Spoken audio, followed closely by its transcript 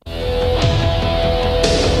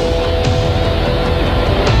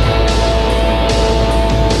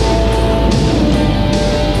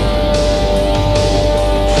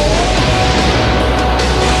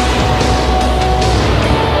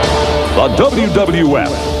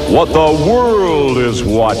WWF, what the world is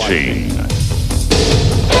watching.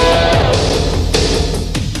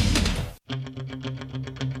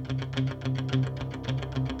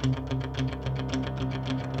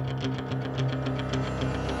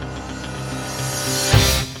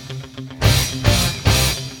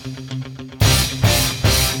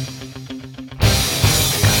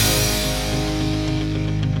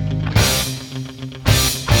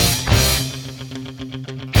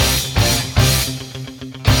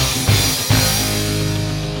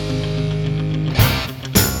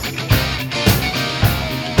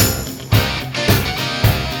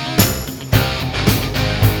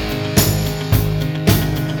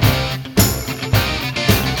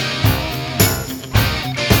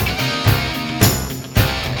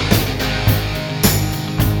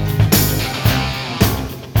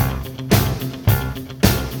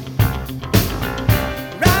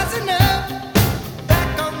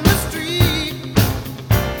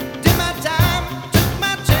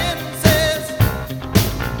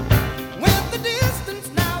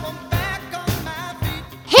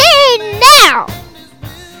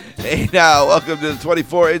 Now, welcome to the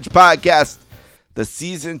 24-inch podcast, the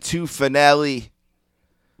season 2 finale.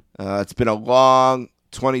 It's been a long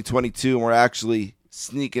 2022, and we're actually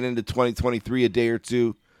sneaking into 2023 a day or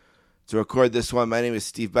two to record this one. My name is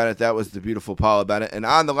Steve Bennett. That was the beautiful Paula Bennett. And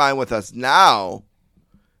on the line with us now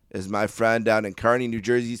is my friend down in Kearney, New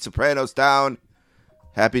Jersey, Sopranos Town.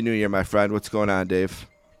 Happy New Year, my friend. What's going on, Dave?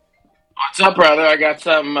 What's up, brother? I got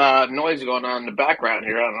some noise going on in the background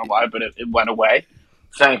here. I don't know why, but it went away.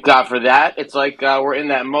 Thank God for that. It's like we're in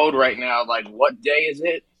that mode right now. Like, what day is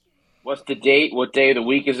it? What's the date? What day of the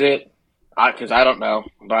week is it? Because I don't know.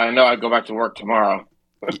 But I know I go back to work tomorrow.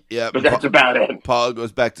 Yeah, but that's about it. Paul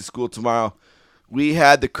goes back to school tomorrow. We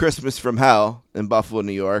had the Christmas from Hell in Buffalo,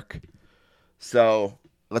 New York. So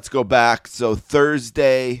let's go back. So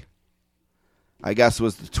Thursday, I guess,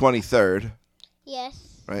 was the 23rd.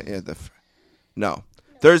 Yes. Right? Yeah. No.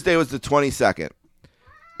 Thursday was the 22nd.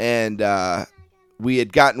 And we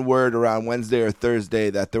had gotten word around Wednesday or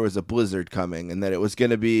Thursday that there was a blizzard coming and that it was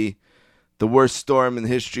going to be the worst storm in the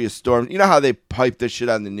history of storms. You know how they pipe this shit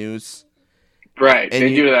on the news? Right. And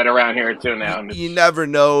they do that around here, too, now. You never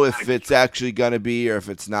know if it's actually going to be or if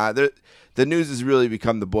it's not. The news has really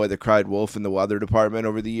become the boy that cried wolf in the weather department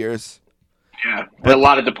over the years. Yeah, but a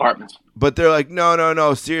lot of departments. But they're like,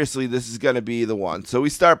 no, seriously, this is going to be the one. So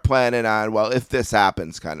we start planning on, well, if this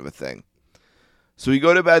happens kind of a thing. So we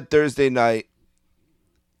go to bed Thursday night.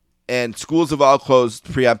 And schools have all closed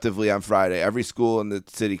preemptively on Friday. Every school in the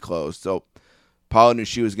city closed. So Paula knew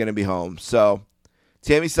she was going to be home. So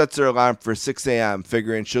Tammy sets her alarm for 6 a.m.,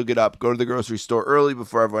 figuring she'll get up, go to the grocery store early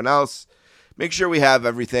before everyone else, make sure we have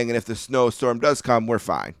everything, and if the snowstorm does come, we're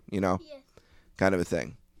fine, kind of a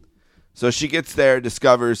thing. So she gets there,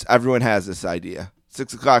 discovers everyone has this idea.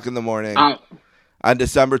 6 o'clock in the morning on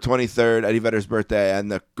December 23rd, Eddie Vedder's birthday, and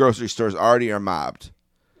the grocery stores already are mobbed.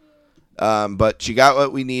 But she got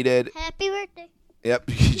what we needed. Happy birthday.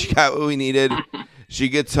 Yep, she got what we needed. She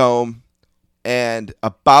gets home, and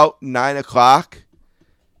about 9 o'clock,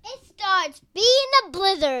 it starts being a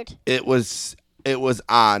blizzard. It was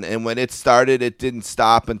on, and when it started, it didn't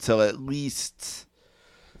stop until at least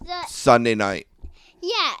Sunday night.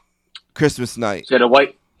 Yeah. Christmas night. Is it a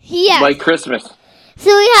white Christmas?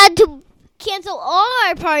 So we had to cancel all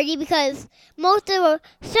our party because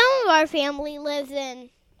some of our family lives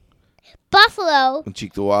in Buffalo. In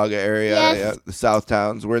Cheektowaga area, yes. Yeah, the South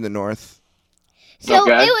Towns. We're in the North. So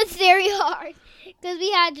it was very hard because we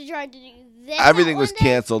had to try to do this. Everything was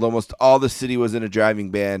canceled. Almost all the city was in a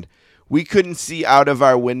driving ban. We couldn't see out of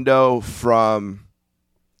our window from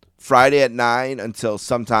Friday at 9 until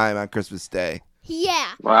sometime on Christmas Day.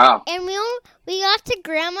 Yeah. Wow. And we got to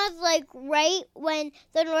Grandma's right when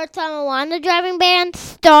the North Tonawanda driving ban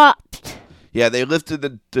stopped. Yeah, they lifted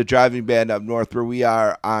the driving ban up north where we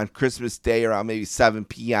are on Christmas Day around maybe 7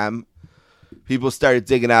 p.m. People started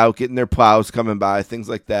digging out, getting their plows coming by, things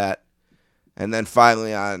like that. And then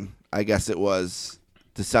finally on, I guess it was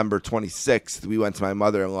December 26th, we went to my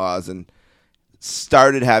mother-in-law's and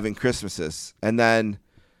started having Christmases. And then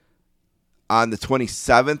on the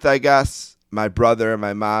 27th, I guess, my brother and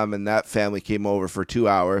my mom and that family came over for 2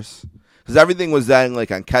 hours. Because everything was then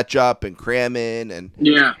on catch-up and cramming. And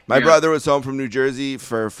my brother was home from New Jersey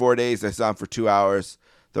for 4 days. I saw him for 2 hours.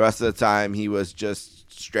 The rest of the time, he was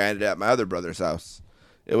just stranded at my other brother's house.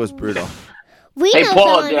 It was brutal. We know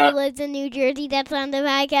someone who lives in New Jersey that's on the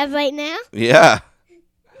podcast right now. Yeah.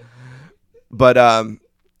 But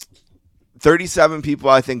 37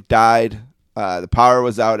 people, I think, died. The power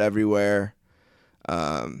was out everywhere.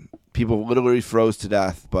 People literally froze to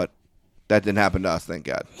death. But That didn't happen to us, thank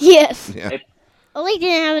God. Yes. Yeah. At least it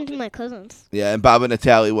didn't happen to my cousins. Yeah, and Bob and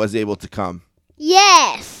Natalie was able to come.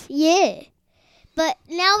 Yes. Yeah. But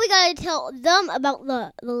now we gotta tell them about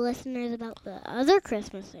the listeners about the other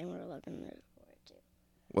Christmas thing we're looking forward to.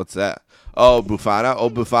 What's that? Oh, Bufana. Oh,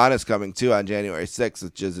 Bufana's coming too on January 6th,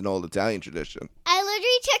 which is an old Italian tradition. I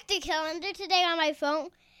literally checked the calendar today on my phone,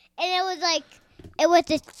 and it was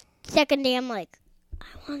the second day. I'm like,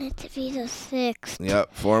 I want it to be the 6th.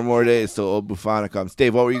 Yep, 4 more days till old Bufana comes.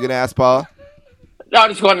 Dave, what were you gonna ask, Paula? No, I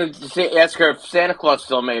just wanted to ask her if Santa Claus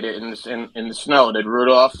still made it in the snow. Did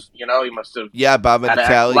Rudolph? He must have. Yeah, Bob and Had to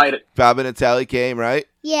Natalie. light it. Bob and Natalie came, right?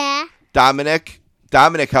 Yeah. Dominic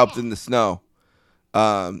helped in the snow.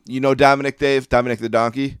 You know Dominic, Dave? Dominic the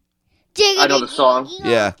donkey? I know the song.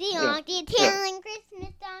 Yeah. Donkey, telling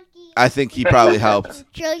Christmas donkey. I think he probably helped.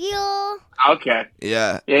 Okay.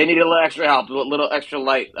 Yeah. Yeah, he needed a little extra help, a little extra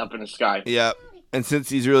light up in the sky. Yep. And since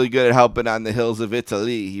he's really good at helping on the hills of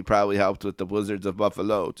Italy, he probably helped with the blizzards of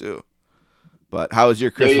Buffalo too. But how was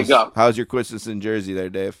your Christmas? There you go. How was your Christmas in Jersey there,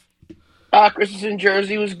 Dave? Christmas in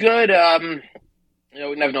Jersey was good. We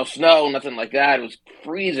didn't have no snow, nothing like that. It was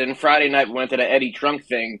freezing. Friday night we went to the Eddie Trunk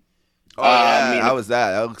thing. Oh yeah, how was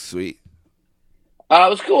that? That looks sweet. It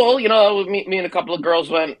was cool. Me and a couple of girls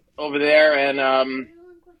went over there, and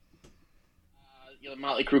the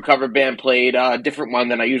Motley Crue cover band played a different one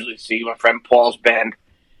than I usually see. My friend Paul's band,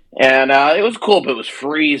 and it was cool, but it was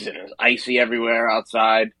freezing. It was icy everywhere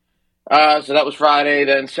outside. So that was Friday.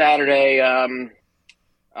 Then Saturday, went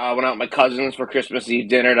out with my cousins for Christmas Eve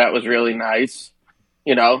dinner. That was really nice.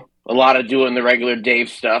 A lot of doing the regular Dave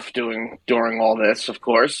stuff during all this, of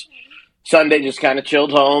course. Sunday just kind of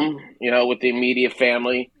chilled home, with the immediate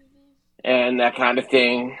family and that kind of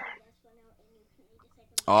thing.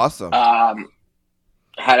 Awesome.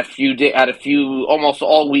 Had a few almost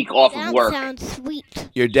all week off of work. That sounds sweet.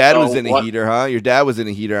 Your dad was in a heater, huh? Your dad was in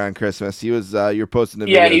a heater on Christmas. He was. You're posting the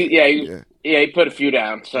video. He put a few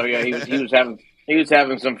down. So yeah, he was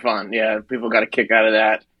having some fun. Yeah, people got a kick out of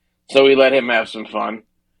that. So we let him have some fun,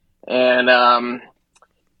 and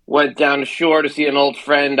went down the shore to see an old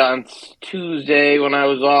friend on Tuesday when I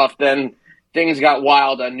was off. Then things got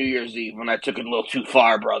wild on New Year's Eve when I took it a little too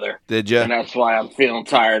far, brother. Did you? And that's why I'm feeling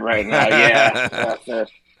tired right now. Yeah.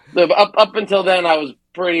 Up until then, I was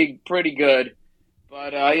pretty good.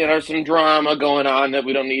 But, there's some drama going on that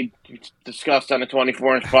we don't need to discuss on a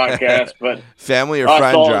 24-inch podcast. But family or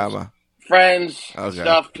friend drama? Friends, okay.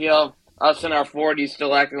 Stuff, us in our 40s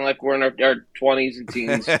still acting like we're in our 20s and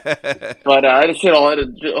teens. But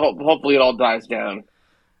hopefully it all dies down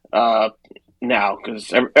now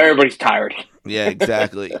because everybody's tired. Yeah,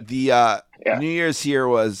 exactly. The New Year's here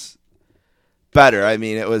was better. I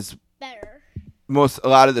mean, it was better. A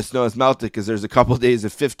lot of the snow is melted because there's a couple days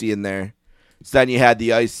of 50 in there. So then you had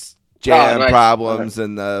the ice jam problems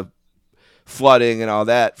and the flooding and all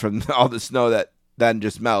that from all the snow that then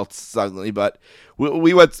just melts suddenly. But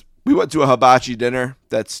we went to a hibachi dinner,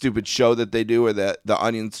 that stupid show that they do where the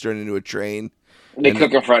onions turn into a train. They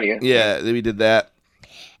cook in front of you. Yeah, we did that.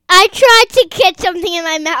 I tried to get something in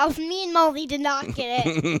my mouth. Me and Molly did not get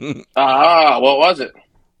it. What was it?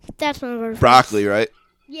 That's one of our broccoli, right?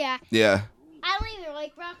 Yeah. Yeah. I don't even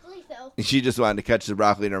like broccoli, so. She just wanted to catch the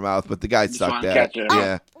broccoli in her mouth, but the guy sucked at it.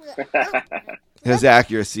 Yeah. His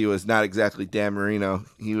accuracy was not exactly Dan Marino.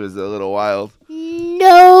 He was a little wild.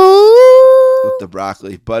 No. With the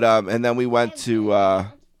broccoli. But and then we went to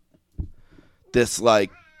this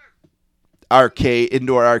like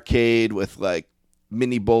indoor arcade with like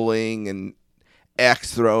mini bowling and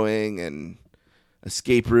axe throwing and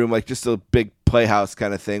escape room, like just a big playhouse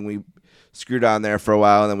kind of thing. We screwed on there for a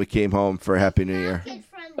while, and then we came home for Happy New Year.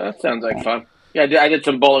 That sounds like fun. Yeah, I did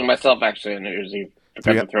some bowling myself actually on New Year's Eve.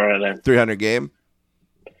 Forgot to throw it in. 300 game?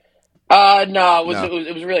 No,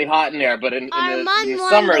 it was really hot in there. But in the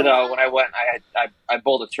summer though, when I went, I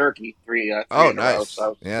bowled a turkey three nice. in a row,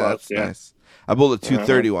 so that's nice. I bowled a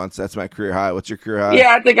 230 once. That's my career high. What's your career high?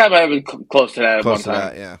 Yeah, I think I might have been close to that at one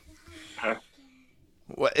time. That, yeah.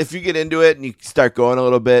 Well, if you get into it and you start going a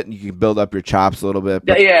little bit and you can build up your chops a little bit,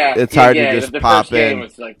 it's hard to just pop first game in.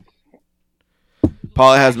 was like,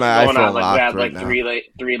 Paula has my iPhone locked we had right like now.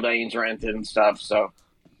 three lanes rented and stuff, so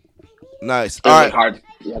nice. It was hard.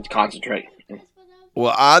 You had to concentrate.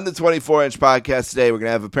 Well, on the 24-inch podcast today, we're going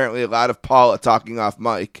to have apparently a lot of Paula talking off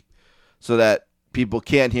mic so that people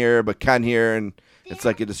can't hear but can hear, and it's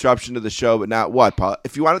like a disruption to the show, but not what, Paula?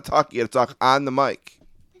 If you want to talk, you got to talk on the mic.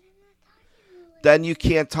 Then you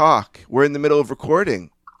can't talk. We're in the middle of recording.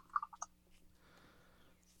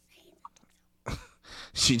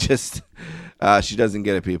 She just, she doesn't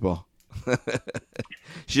get it, people.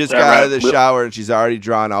 She just Yeah, got out right. of the shower and she's already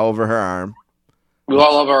drawn all over her arm, We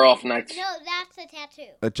all love our off nights. No, that's a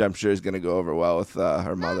tattoo. which I'm sure is going to go over well with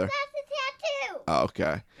her mother. That's a tattoo. Oh,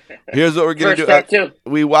 okay. Here's what we're going to First do. tattoo.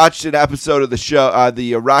 We watched an episode of the show,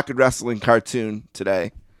 the Rock and Wrestling cartoon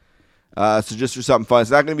today. So just for something fun.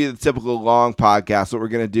 It's not going to be the typical long podcast. What we're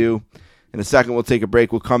going to do in a second, we'll take a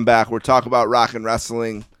break. We'll come back. We'll talk about Rock and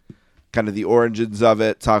Wrestling, kind of the origins of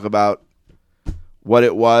it, talk about what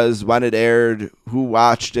it was, when it aired, who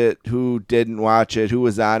watched it, who didn't watch it, who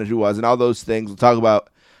was on it, who wasn't, all those things. We'll talk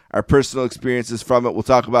about our personal experiences from it. We'll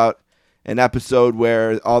talk about an episode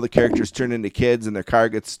where all the characters turn into kids and their car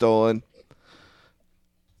gets stolen.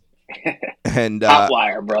 And Top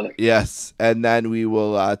wire, brother. yes, and then we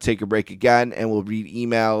will take a break again, and we'll read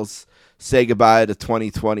emails, say goodbye to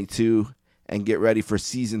 2022, and get ready for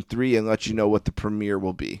Season 3 and let you know what the premiere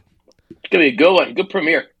will be. It's going to be a good one. Good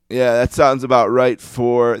premiere. Yeah, that sounds about right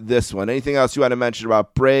for this one. Anything else you want to mention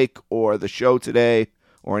about break or the show today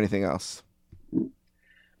or anything else?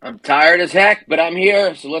 I'm tired as heck, but I'm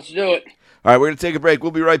here, so let's do it. All right, we're going to take a break.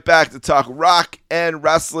 We'll be right back to talk rock and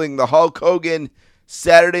wrestling, the Hulk Hogan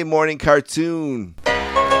Saturday morning cartoon.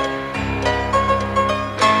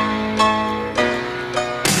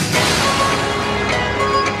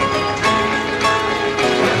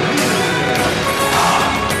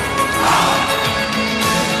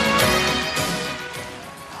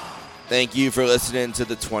 Thank you for listening to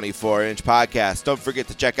the 24-inch podcast. Don't forget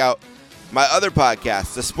to check out my other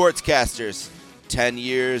podcast, The Sportscasters, 10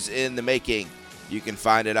 years in the making. You can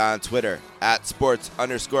find it on Twitter at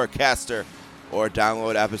sports_caster or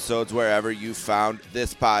download episodes wherever you found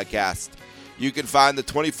this podcast. You can find the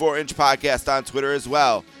 24-inch podcast on Twitter as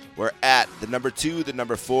well. We're at the number 2, the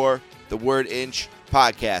number 4, the word inch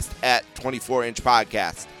podcast at 24-inch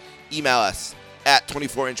podcast. Email us at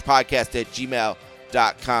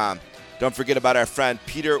 24inchpodcast@gmail.com. Don't forget about our friend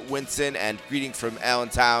Peter Winson and greeting from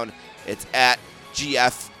Allentown. It's at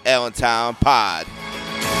GF Allentown Pod.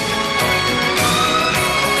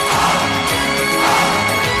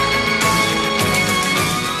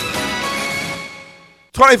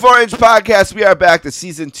 "24-inch podcast." We are back to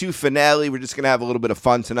season 2 finale. We're just gonna have a little bit of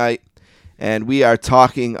fun tonight, and we are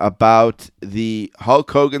talking about the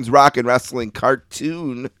Hulk Hogan's Rock and Wrestling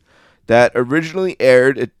cartoon that originally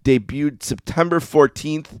aired. It debuted September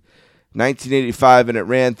 14th. 1985, and it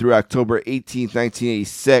ran through October 18th,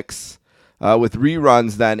 1986, with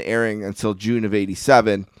reruns then airing until June of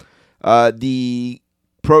 87. The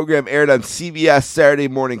program aired on CBS Saturday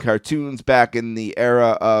morning cartoons back in the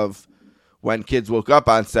era of when kids woke up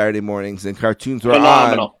on Saturday mornings and cartoons were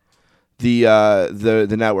on the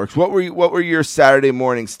networks. What were your Saturday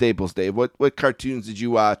morning staples, Dave? What cartoons did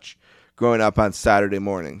you watch growing up on Saturday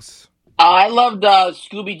mornings? I loved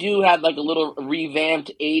Scooby-Doo. Had like a little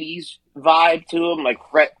revamped 80s vibe to him. Like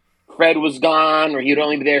Fred was gone, or he'd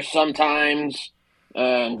only be there sometimes,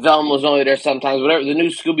 and Velma was only there sometimes. Whatever, the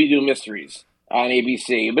new Scooby-Doo mysteries on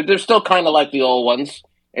ABC. But they're still kind of like the old ones.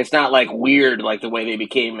 It's not like weird like the way they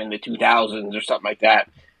became in the 2000s or something like that.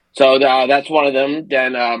 So that's one of them.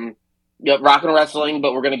 Then Rock and Wrestling,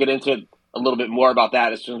 but we're going to get into a little bit more about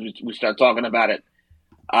that as soon as we start talking about it.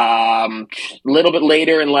 A little bit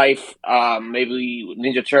later in life, maybe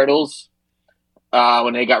Ninja Turtles,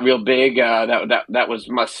 when they got real big, that was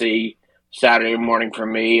must see Saturday morning for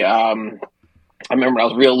me. I remember I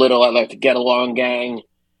was real little. I liked the Get Along Gang.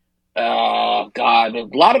 God, a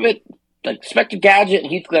lot of it, like Inspector Gadget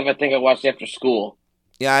and Heathcliff. I think I watched after school.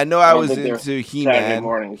 Yeah, I know I was into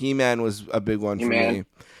He-Man. He-Man was a big one for me.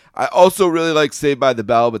 I also really like Saved by the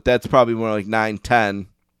Bell, but that's probably more like 9-10.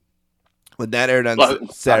 When that aired on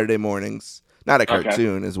Saturday mornings, not a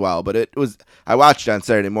cartoon as well, but it was. I watched it on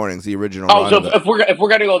Saturday mornings, the original. Oh, so if we're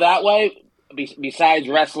gonna go that way, besides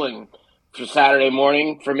wrestling for Saturday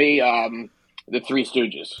morning, for me, the Three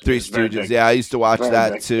Stooges. Three Stooges, yeah, I used to watch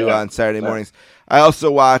that too on Saturday mornings. I also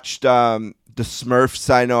watched the Smurfs.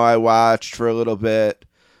 I know I watched for a little bit.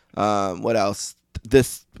 What else?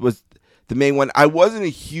 This was the main one. I wasn't a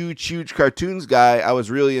huge cartoons guy. I was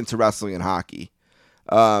really into wrestling and hockey.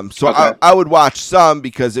 I would watch some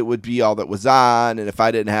because it would be all that was on, and if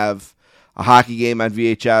I didn't have a hockey game on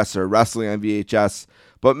VHS or wrestling on VHS,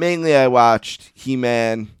 but mainly I watched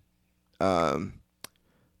He-Man, the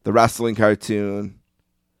wrestling cartoon.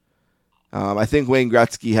 I think Wayne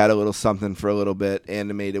Gretzky had a little something for a little bit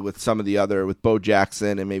animated with some of the other, with Bo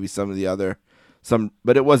Jackson and maybe some of the other,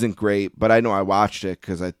 but it wasn't great. But I know I watched it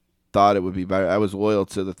because I thought it would be better. I was loyal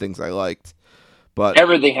to the things I liked. But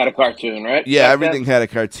everything had a cartoon, right? Yeah, everything had a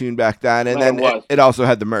cartoon back then, and then it also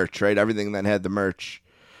had the merch, right? Everything then had the merch.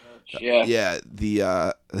 Yeah, yeah.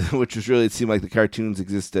 The which was really, it seemed like the cartoons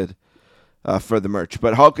existed for the merch.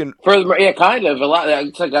 But Hogan, Yeah, kind of a lot.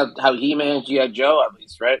 It's like how He-Man, G.I. Joe, at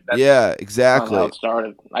least, right? That's yeah, how exactly. it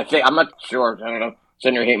started. I think I'm not sure. I don't know.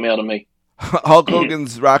 Send your hate mail to me. Hulk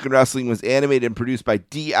Hogan's Rock and Wrestling was animated and produced by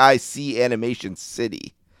DIC Animation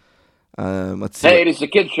City. Let's see. Hey, it's a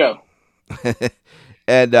kids show.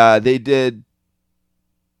 And they did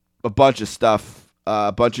a bunch of stuff,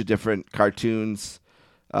 a bunch of different cartoons.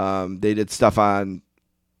 They did stuff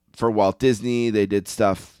for Walt Disney. They did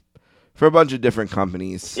stuff for a bunch of different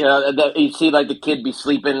companies. Yeah, you see like the kid be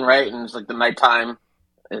sleeping, right? And it's like the nighttime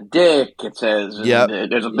Dick, it says. Yeah.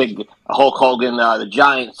 There's a big Hulk Hogan, the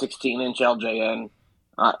giant 16-inch LJN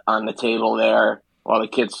on the table there while the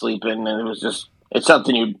kid's sleeping. And it was just, it's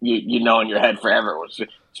something you know in your head forever. It was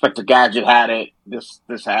Inspector Gadget had it, this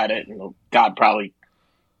had it, and God, probably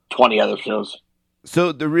 20 other shows.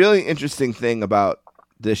 So the really interesting thing about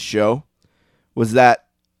this show was that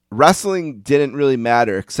wrestling didn't really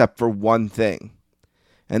matter except for one thing.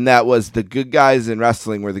 And that was the good guys in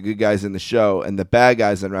wrestling were the good guys in the show, and the bad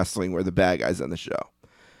guys in wrestling were the bad guys in the show.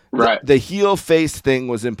 Right. The heel face thing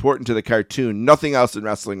was important to the cartoon. Nothing else in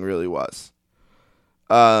wrestling really was.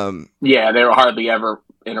 Yeah, they were hardly ever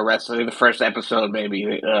in a wrestling. The first episode,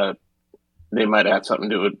 maybe they might have had something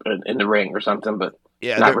to do with in the ring or something, but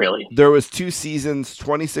not really. There was 2 seasons,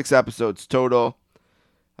 26 episodes total.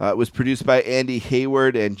 It was produced by Andy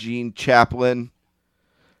Hayward and Gene Chaplin.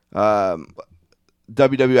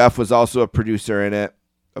 WWF was also a producer in it,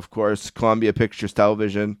 of course. Columbia Pictures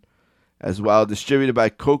Television as well. Distributed by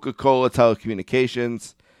Coca-Cola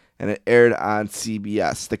Telecommunications, and it aired on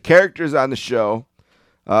CBS. The characters on the show,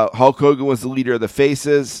 Hulk Hogan was the leader of the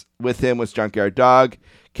Faces. With him was Junkyard Dog,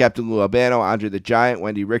 Captain Lou Albano, Andre the Giant,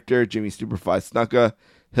 Wendy Richter, Jimmy Superfly Snuka,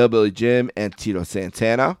 Hillbilly Jim, and Tito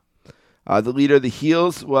Santana. The leader of the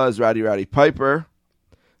Heels was Roddy Piper.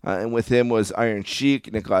 And with him was Iron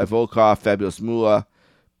Sheik, Nikolai Volkov, Fabulous Moolah,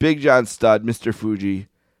 Big John Studd, Mr. Fuji,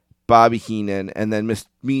 Bobby Heenan, and then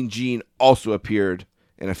Mean Gene also appeared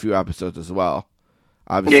in a few episodes as well.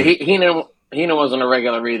 Obviously. Yeah, Heenan wasn't a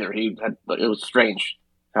regular either. It was strange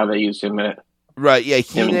how they used him in it. Right, yeah,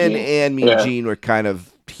 Heenan and Mean Gene were kind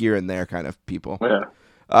of here and there kind of people.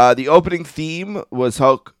 Yeah. The opening theme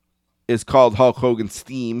is called Hulk Hogan's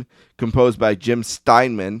Theme, composed by Jim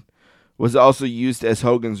Steinman. Was also used as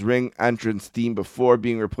Hogan's ring entrance theme before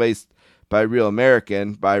being replaced by Real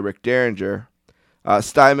American by Rick Derringer.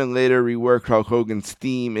 Steinman later reworked Hulk Hogan's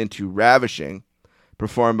theme into Ravishing,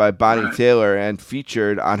 performed by Bonnie Taylor and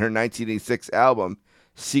featured on her 1986 album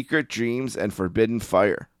Secret Dreams and Forbidden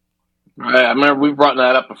Fire. Right, I remember we brought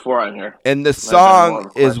that up before on here. And the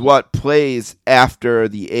song is what plays after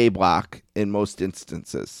the A block in most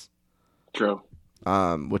instances. True.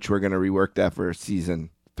 Which we're going to rework that for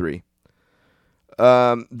season 3.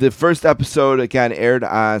 The first episode, again, aired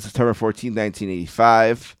on September 14,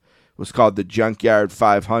 1985. Was called The Junkyard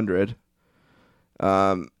 500.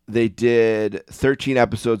 They did 13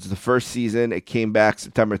 episodes the first season. It came back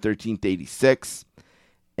September 13th, 86,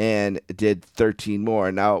 and did 13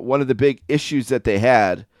 more. Now, one of the big issues that they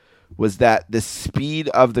had was that the speed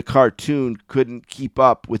of the cartoon couldn't keep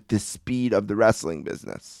up with the speed of the wrestling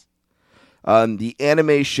business. The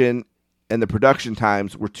animation and the production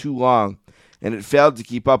times were too long, and it failed to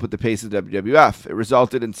keep up with the pace of WWF. It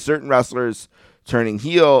resulted in certain wrestlers turning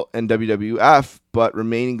heel in WWF, but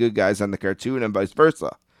remaining good guys on the cartoon and vice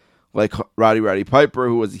versa. Like Roddy Piper,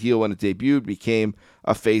 who was a heel when it debuted, became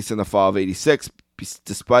a face in the fall of 86,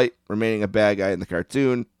 despite remaining a bad guy in the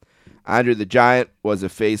cartoon. Andre the Giant was a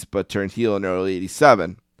face, but turned heel in early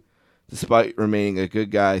 87, despite remaining a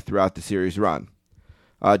good guy throughout the series run.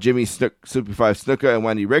 Jimmy Superfly Snuka and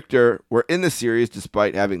Wendy Richter were in the series,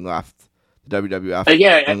 despite having left the WWF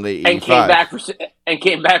in late 85. And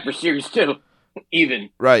came back for series 2, even.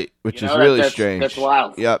 Right, which is really strange. That's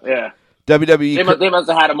wild. Yep. Yeah. WWE. They must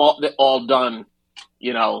have had them all done,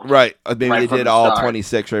 Right. Maybe right they did all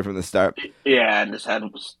 26 right from the start. Yeah, and just had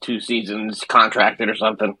 2 seasons contracted or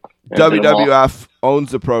something. WWF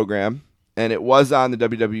owns the program, and it was on the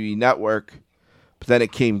WWE network, but then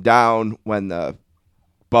it came down when the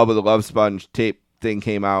Bubba the Love Sponge tape thing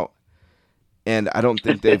came out. And I don't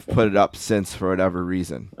think they've put it up since for whatever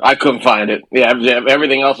reason. I couldn't find it. Yeah,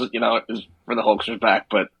 everything else is, is for the Hulksters back,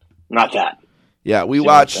 but not that. Yeah, we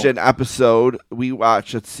watched an episode.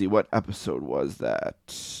 Let's see, what episode was that?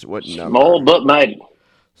 What number? Small but mighty.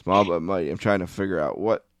 Small but mighty. I'm trying to figure out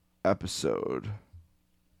what episode.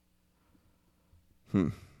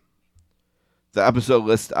 The episode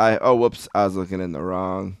list, I was looking in the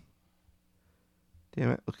wrong.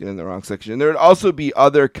 Damn it, looking in the wrong section. There would also be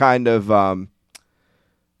other kind of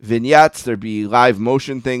vignettes. There'd be live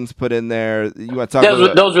motion things put in there. You want to talk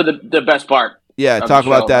about Those were the best part. Yeah, talk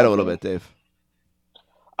about that a little bit, Dave.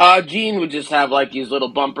 Gene would just have like these little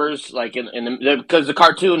bumpers, like because the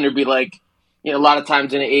cartoon there'd be like, a lot of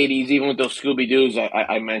times in the 80s, even with those Scooby Doos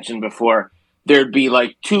I mentioned before, there'd be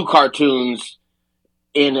like 2 cartoons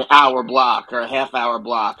in an hour block or a half-hour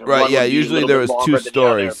block. Right, yeah, usually there was 2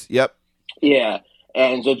 stories. Yep. Yeah,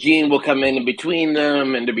 and so Gene will come in between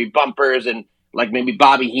them, and there'd be bumpers, and like maybe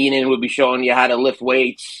Bobby Heenan would be showing you how to lift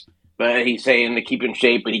weights, but he's saying to keep in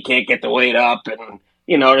shape, but he can't get the weight up, and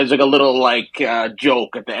there's like a little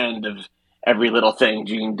joke at the end of every little thing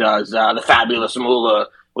Gene does. The Fabulous Moolah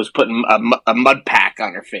was putting a mud pack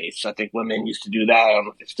on her face. I think women used to do that. I don't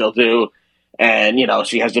know if they still do. And,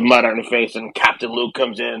 she has the mud on her face, and Captain Luke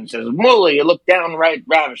comes in and says, "Moolah, you look downright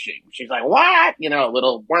ravishing." She's like, "What?" A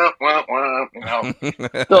little wah, wah, wah,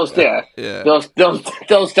 those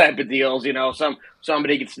type of deals,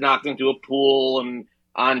 somebody gets knocked into a pool, and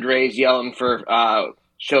Andre's yelling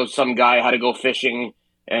shows some guy how to go fishing,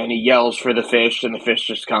 and he yells for the fish, and the fish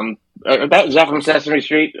just come. Is that from Sesame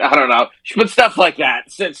Street? I don't know. But stuff like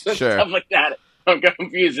that. Sure. Stuff like that. I'm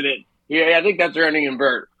confusing it. Yeah, I think that's Ernie and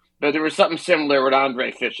Bert. But there was something similar with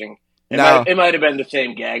Andre fishing. It might have been the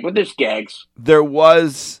same gag, but there's gags. There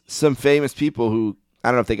was some famous people who, I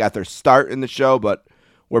don't know if they got their start in the show, but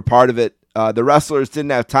were part of it. The wrestlers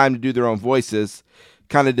didn't have time to do their own voices.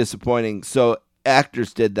 Kind of disappointing. So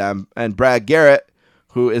actors did them. And Brad Garrett,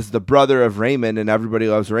 who is the brother of Raymond, and Everybody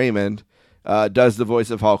Loves Raymond, does the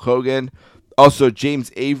voice of Hulk Hogan. Also,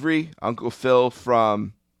 James Avery, Uncle Phil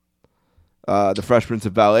from The Fresh Prince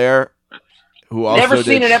of Bel-Air, who also never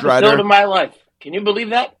seen an Shredder. episode in my life. Can you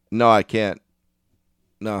believe that? No, I can't.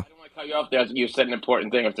 No. I don't want to cut you off there. You said an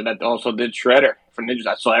important thing after that. Also did Shredder for Ninjas.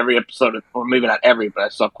 I saw every episode, or maybe not every, but I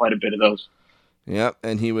saw quite a bit of those. Yep,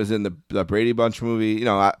 and he was in the Brady Bunch movie.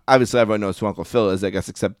 Obviously everyone knows who Uncle Phil is, I guess,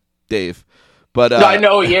 except Dave. But no, I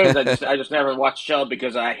know he is. I just never watched the show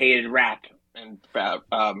because I hated rap and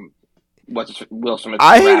Will Smith.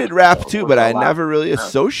 I hated rap too, but I never really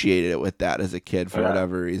associated it with that as a kid for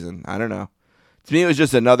whatever reason. I don't know. To me, it was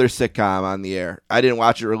just another sitcom on the air. I didn't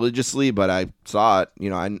watch it religiously, but I saw it.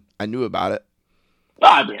 I knew about it.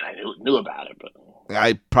 Well, I mean, I knew about it, but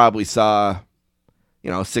I probably saw,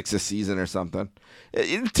 6 a season or something.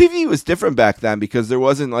 TV was different back then because there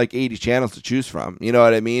wasn't like 80 channels to choose from. You know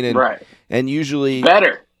what I mean? And, right. And usually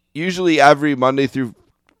every Monday through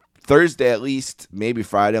Thursday, at least, maybe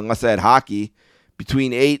Friday, unless I had hockey,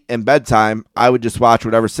 between 8 and bedtime, I would just watch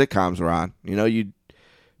whatever sitcoms were on. You'd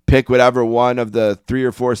pick whatever one of the 3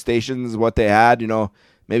 or 4 stations, what they had,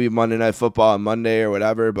 maybe Monday Night Football on Monday or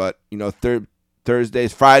whatever. But,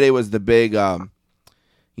 Thursdays, Friday was the big, the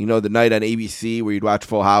night on ABC where you'd watch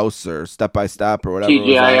Full House or Step by Step or whatever.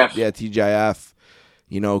 TGIF. Yeah,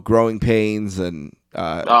 TGIF. Growing Pains and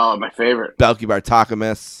my favorite. Belky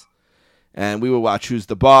Bartakamis. And we would watch Who's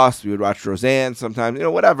the Boss. We would watch Roseanne sometimes,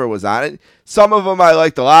 whatever was on it. Some of them I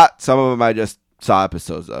liked a lot. Some of them I just saw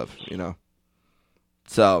episodes of,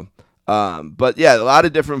 So, but yeah, a lot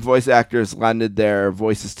of different voice actors lended their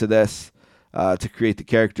voices to this to create the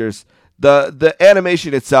characters. The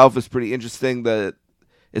animation itself is pretty interesting.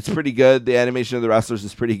 It's pretty good. The animation of the wrestlers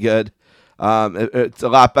is pretty good. It's a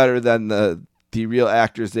lot better than the real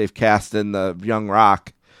actors they've cast in the Young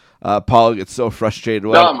Rock. Paul gets so frustrated.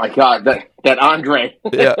 Oh my God, that Andre.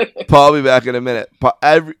 Yeah, Paul will be back in a minute.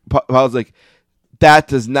 Paul's like, that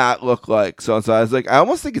does not look like so and so. I was like, I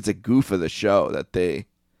almost think it's a goof of the show that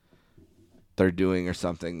they're doing or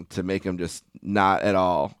something to make them just not at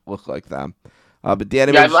all look like them. But the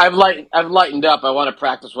animation, I've lightened up. I want to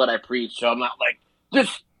practice what I preach, so I'm not like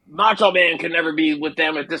this. Macho Man can never be with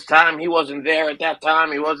them at this time. He wasn't there at that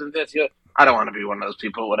time. He wasn't this. I don't want to be one of those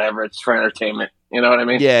people. Whatever. It's for entertainment. You know what I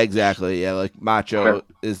mean? Yeah, exactly. Yeah, like Macho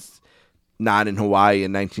is not in Hawaii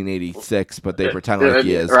in 1986, but they pretend like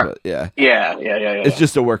he is. Right. But yeah. It's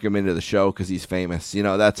just to work him into the show because he's famous.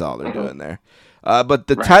 That's all they're doing there. But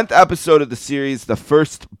the 10th episode of the series, the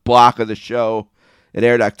first block of the show, it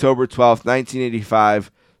aired October 12th,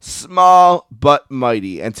 1985. Small but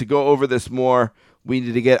mighty. And to go over this more, we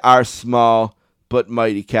need to get our small but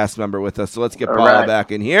mighty cast member with us. So let's get Paula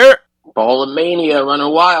back in here. Paula Mania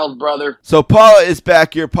running wild, brother. So Paula is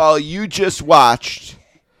back here. Paula, you just watched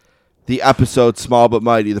the episode Small But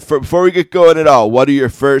Mighty. Before we get going at all, what are your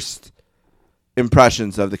first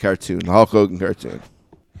impressions of the cartoon, the Hulk Hogan cartoon?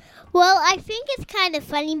 Well, I think it's kind of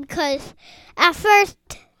funny because at first,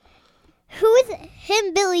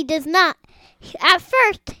 Billy does not. At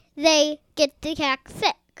first, they get the cat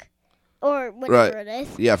sick or whatever it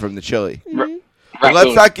is. Yeah, from the chili. Mm-hmm. But let's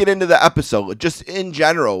Raccoon. not get into the episode. Just in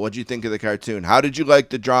general, what did you think of the cartoon? How did you like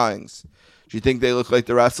the drawings? Do you think they look like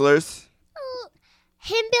the wrestlers?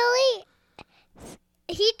 Hillbilly,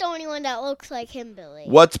 he's the only one that looks like Hillbilly.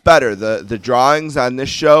 What's better, the drawings on this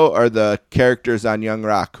show or the characters on Young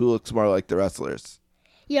Rock? Who looks more like the wrestlers?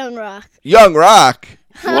 Young Rock. Young Rock?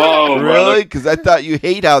 Whoa, Really? Because I thought you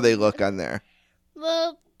hate how they look on there.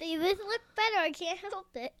 Well, they just look better. I can't help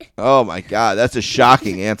it. Oh, my God. That's a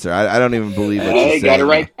shocking answer. I don't even believe what Hey, she's saying. gotta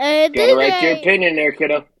write your Right. opinion there,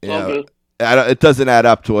 kiddo. It's all Yeah. good. It doesn't add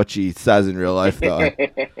up to what she says in real life, though. Yeah.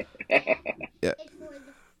 It's for the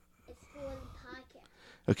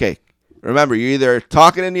podcast. Okay. Remember, you're either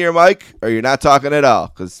talking into your mic or you're not talking at all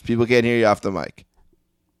because people can't hear you off the mic.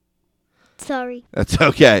 Sorry. That's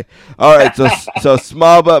okay. All right. So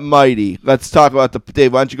small but mighty. Let's talk about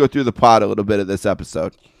Dave, why don't you go through the plot a little bit of this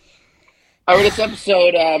episode? All right, this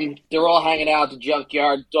episode, they're all hanging out at the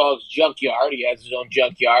junkyard, dog's junkyard. He has his own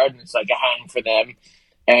junkyard, and it's like a hang for them.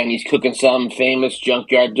 And he's cooking some famous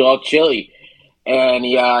junkyard dog chili. And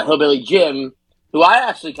Hillbilly Jim, who I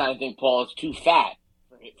actually kind of think, Paul, is too fat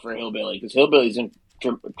for Hillbilly, because Hillbilly's in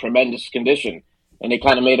tremendous condition. And they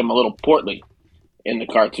kind of made him a little portly in the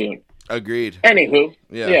cartoon. Agreed. Anywho,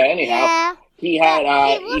 Yeah. anyhow, Yeah. he had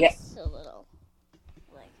he looks a little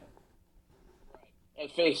like him.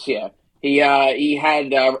 his face, yeah. He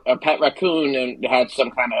had a pet raccoon and had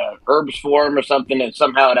some kind of herbs for him or something, and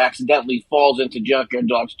somehow it accidentally falls into Junkyard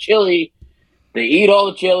Dog's chili. They eat all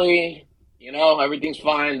the chili, everything's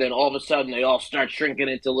fine. Then all of a sudden, they all start shrinking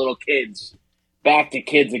into little kids, back to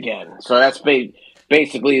kids again. So that's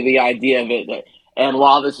basically the idea of it. And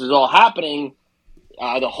while this is all happening,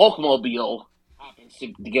 the Hulkmobile happens to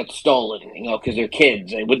get stolen, because they're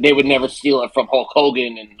kids. They would never steal it from Hulk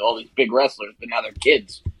Hogan and all these big wrestlers, but now they're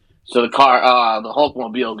kids. So the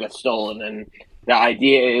Hulkmobile gets stolen, and the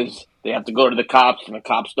idea is they have to go to the cops, and the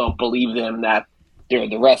cops don't believe them that they're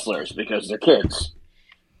the wrestlers because they're kids.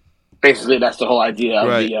 Basically, that's the whole idea of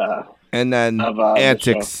Right. the. And then Of,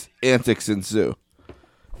 antics ensue.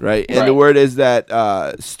 Right? And Right. the word is that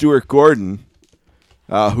Stuart Gordon,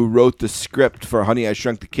 who wrote the script for Honey, I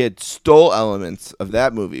Shrunk the Kid, stole elements of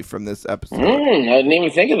that movie from this episode. I didn't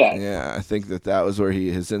even think of that. Yeah, I think that was where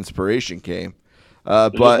his inspiration came.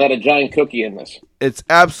 There's But not a giant cookie in this. it's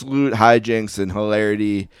absolute hijinks and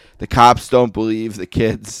hilarity. The cops don't believe the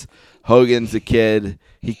kids. Hogan's a kid.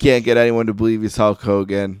 He can't get anyone to believe he's Hulk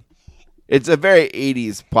Hogan. It's a very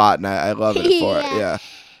 80s plot, and I love it for it. Yeah.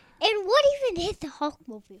 And what even is the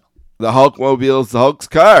Hulkmobile? The Hulkmobile is the Hulk's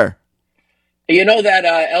car. You know that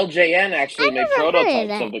LJN actually I made never heard of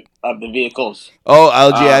prototypes of the vehicles. Oh,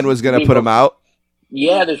 LGN was going to put him out?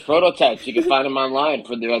 Yeah, there's prototypes. You can find them online.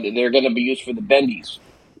 They're going to be used for the bendies,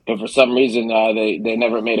 but for some reason they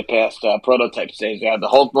never made it past prototype stage. They had the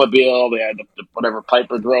Hulkmobile. They had the whatever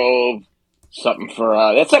Piper drove. Something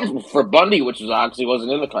for Bundy, which obviously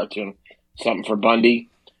wasn't in the cartoon. Something for Bundy,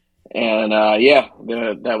 and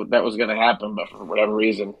that was going to happen, but for whatever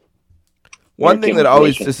reason. One thing that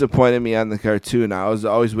always information. disappointed me on the cartoon, I was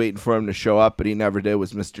always waiting for him to show up, but he never did,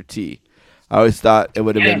 was Mr. T. I always thought it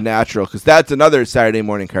would have been natural, because that's another Saturday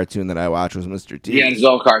morning cartoon that I watched was Mr. T. Yeah, his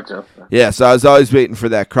own cartoon. Yeah, so I was always waiting for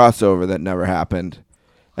that crossover that never happened.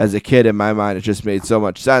 As a kid, in my mind, it just made so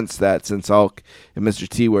much sense that since Hulk and Mr.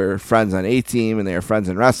 T were friends on A-Team and they were friends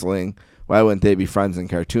in wrestling, why wouldn't they be friends in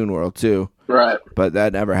Cartoon World too? Right. But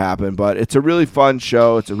that never happened. But it's a really fun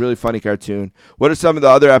show. It's a really funny cartoon. What are some of the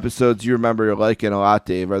other episodes you remember liking a lot,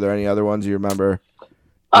 Dave? Are there any other ones you remember?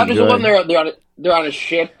 There's the one enjoying? they're on a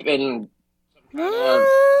ship and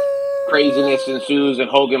craziness ensues, and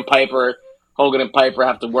Hogan and Piper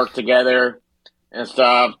have to work together and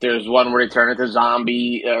stuff. There's one where they turn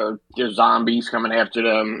into there's zombies coming after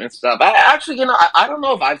them and stuff. I don't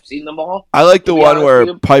know if I've seen them all. I like the To be one honest where with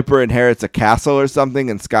you. Piper inherits a castle or something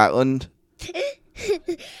in Scotland.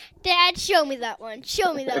 Dad, show me that one.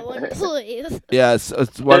 Show me that one, please. Yeah,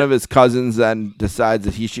 it's one of his cousins then decides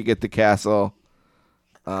that he should get the castle.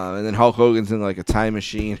 And then Hulk Hogan's in like a time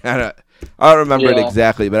machine. I don't remember it Yeah.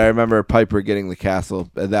 exactly, but I remember Piper getting the castle.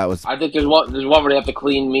 That was I think there's one where they have to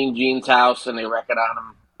clean Mean Gene's house and they wreck it on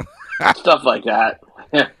him. Stuff like that.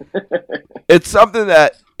 it's something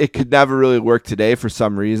that it could never really work today for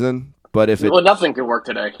some reason. But if it, Well, nothing can work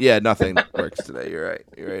today, yeah, nothing works today. You're right.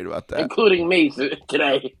 You're right about that. including me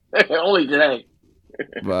today. Only today.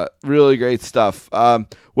 But really great stuff.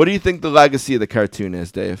 What do you think the legacy of the cartoon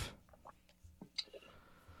is, Dave?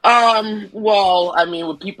 Well, I mean,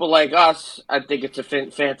 with people like us, I think it's a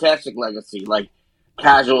fantastic legacy. Like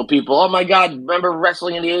casual people. Oh my God! Remember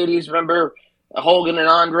wrestling in the '80s? Remember Hogan and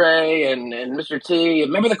Andre and Mr. T?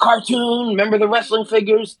 Remember the cartoon? Remember the wrestling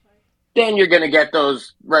figures? then you're going to get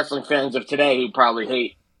those wrestling fans of today who probably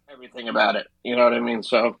hate everything about it. You know what I mean?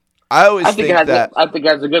 So I always think I think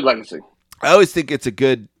it has a good legacy. I always think it's a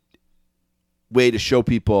good way to show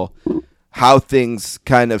people how things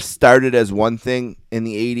kind of started as one thing in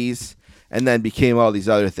the 80s and then became all these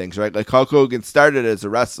other things, right? Like Hulk Hogan started as a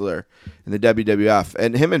wrestler in the WWF,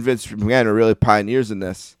 and him and Vince McMahon are really pioneers in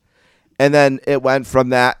this. And then it went from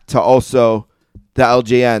that to also the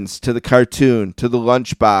LJNs, to the cartoon, to the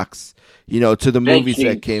Lunchbox, to the movies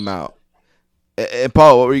that came out. And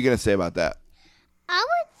Paul, what were you going to say about that? I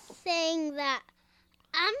was saying that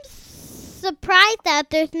I'm surprised that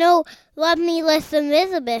there's no Love Me Less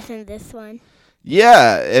Elizabeth in this one.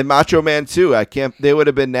 Yeah, and Macho Man too. They would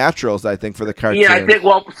have been naturals, I think, for the cartoon. Yeah, I think.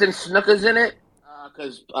 Well, since Snooker's in it,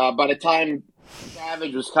 because by the time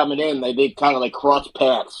Savage was coming in, they did kind of like cross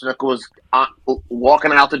paths. Snooker was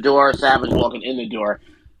walking out the door, Savage walking in the door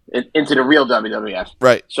into the real WWF.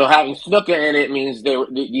 Right. So having Snooker in it means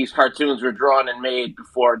these cartoons were drawn and made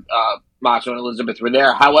before Macho and Elizabeth were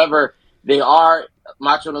there. However,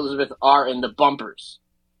 Macho and Elizabeth are in the bumpers.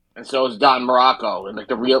 And so is Don Morocco, and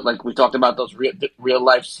like we talked about those real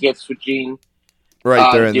life skits with Gene.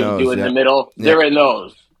 Right, they're in those. Doing the middle. Yeah. They're in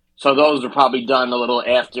those. So those are probably done a little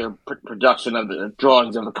after production of the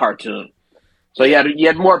drawings of the cartoon. So you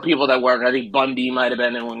had more people that worked. I think Bundy might have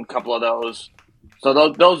been in a couple of those.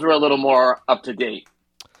 So those were a little more up to date.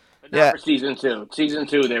 But not for season 2. Season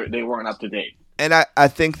 2, they weren't up to date. And I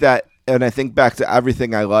think that, and I think back to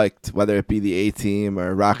everything I liked, whether it be the A-Team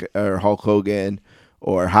or Hulk Hogan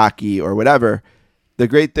or hockey or whatever. The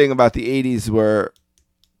great thing about the 80s were,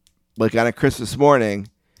 like on a Christmas morning,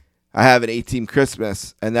 I have an A-Team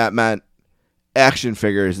Christmas, and that meant action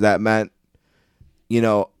figures. That meant,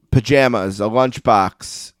 pajamas, a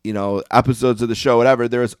lunchbox, episodes of the show, whatever.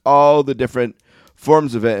 There was all the different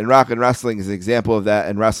forms of it, and Rock and Wrestling is an example of that,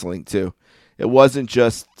 and wrestling too. It wasn't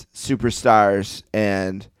just superstars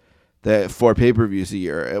and the 4 pay-per-views a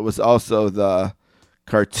year. It was also the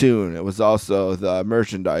cartoon. It was also the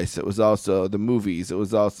merchandise. It was also the movies. It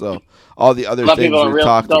was also all the other things we've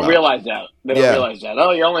talked about. Don't realize that. They don't realize that.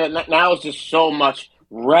 Oh, now it's just so much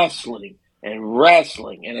wrestling, and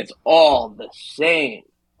it's all the same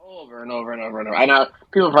over and over and over and over. I know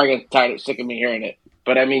people are probably get tired, sick of me hearing it,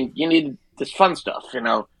 but I mean, you need this fun stuff,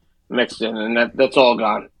 mixed in, and that's all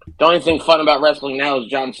gone. The only thing fun about wrestling now is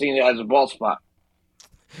John Cena has a ball spot.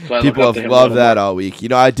 So people have loved that all week.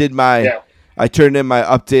 I did I turned in my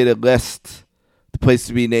updated list, the Place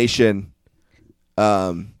to Be Nation,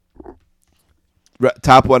 top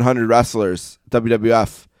 100 wrestlers,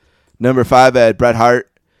 WWF. Number 5, I had Bret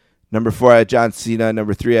Hart. Number 4, I had John Cena.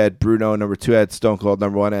 Number 3, I had Bruno. Number 2, I had Stone Cold.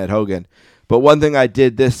 Number 1, I had Hogan. But one thing I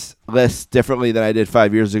did this list differently than I did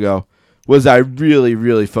 5 years ago was I really,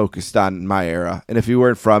 really focused on my era. And if you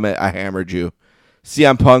weren't from it, I hammered you.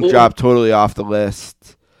 CM Punk dropped totally off the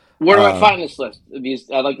list. Where do I find this list?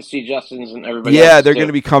 I'd like to see Justin's and everybody. Yeah, they're going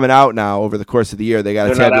to be coming out now over the course of the year. They got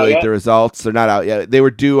to tabulate the results. They're not out yet. They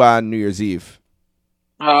were due on New Year's Eve.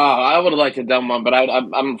 I would have liked to done one, but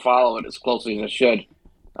I'm following it as closely as I should.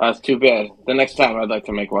 It's too bad. The next time I'd like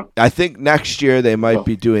to make one. I think next year they might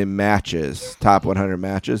be doing matches, top 100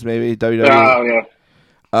 matches, maybe WWE. Oh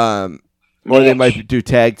yeah. Or they might do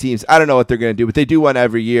tag teams. I don't know what they're going to do, but they do one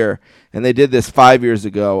every year. And they did this 5 years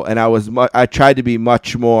ago, and I tried to be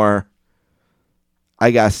much more, I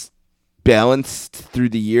guess, balanced through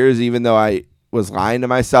the years, even though I was lying to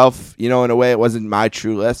myself. In a way, it wasn't my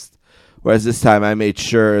true list. Whereas this time, I made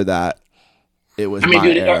sure that it was my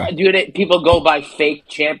era. Do people go by fake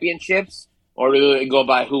championships, or do they go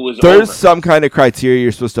by who was There's over? some kind of criteria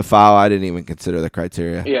you're supposed to follow. I didn't even consider the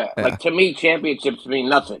criteria. Yeah. Like to me, championships mean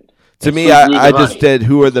nothing. To me, I just did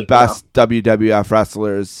who are the best WWF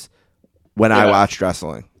wrestlers when I watched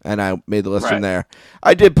wrestling, and I made the list from there.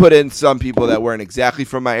 I did put in some people that weren't exactly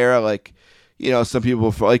from my era, like, some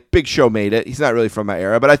people, like Big Show made it. He's not really from my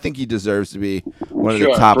era, but I think he deserves to be one of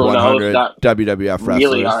the top 100 WWF wrestlers.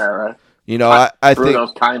 Really our era. I think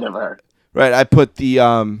Bruno's kind of her. Right, I put the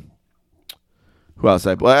who else?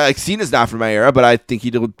 Like Cena's not from my era, but I think he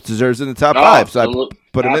deserves it in the top 5, so I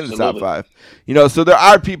put him in the top 5. So there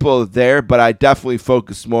are people there, but I definitely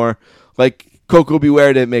focus more. Like Coco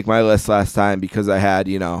Beware didn't make my list last time because I had,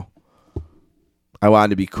 I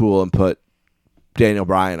wanted to be cool and put Daniel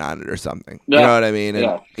Bryan on it or something. Yeah. You know what I mean?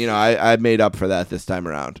 And I made up for that this time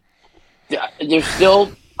around. Yeah, there's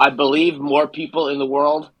still, I believe, more people in the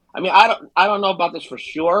world. I mean, I don't know about this for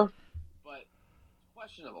sure, but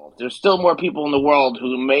questionable. There's still more people in the world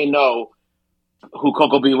who may know who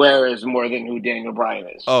Coco Beware is more than who Daniel Bryan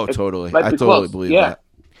is. Oh, totally. I totally believe that.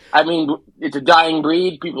 I mean, it's a dying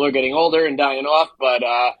breed. People are getting older and dying off, but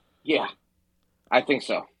Yeah, I think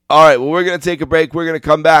so. All right, well, we're going to take a break. We're going to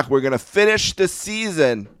come back. We're going to finish the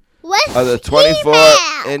season of the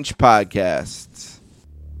 24-inch podcast.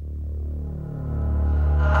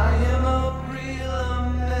 I am a real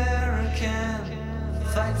American.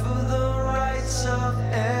 Fight for the rights of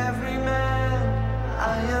every man.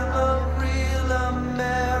 I am a real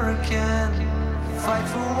American. Fight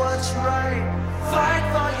for what's right. Fight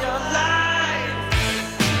for your life.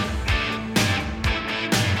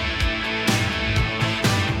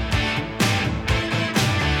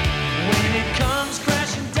 When it comes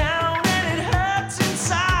crashing down and it hurts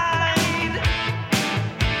inside,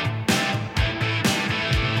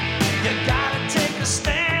 you gotta take a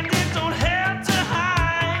stand, it don't have to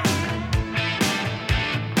hide.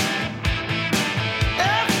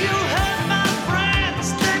 If you hurt my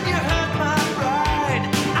friends, then you hurt my pride.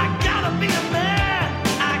 I gotta be a man,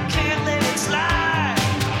 I can't let it slide.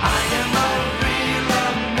 I am a real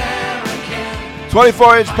American.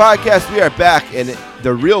 24-inch podcast, we are back, and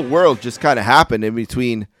the real world just kind of happened in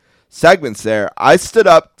between segments there. I stood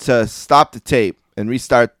up to stop the tape and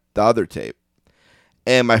restart the other tape,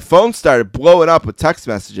 and my phone started blowing up with text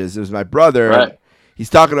messages. It was my brother. Right. He's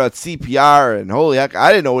talking about CPR, and holy heck,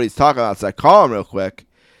 I didn't know what he's talking about, so I call him real quick,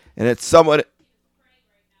 and it's someone in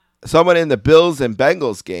the Bills and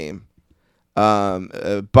Bengals game.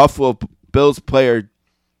 Buffalo Bills player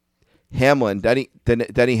Hamlin, Denny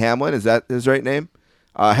Hamlin, is that his right name?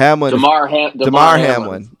 Hamlin. Damar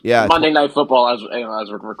Hamlin. Yeah. Monday Night Football as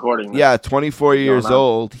we're recording this. Yeah, 24 years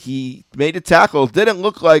old. He made a tackle. Didn't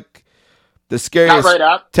look like the scariest Got right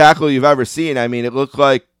up. tackle you've ever seen. I mean, it looked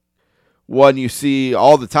like one you see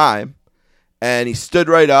all the time. And he stood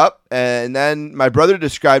right up. And then my brother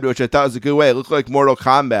described it, which I thought was a good way. It looked like Mortal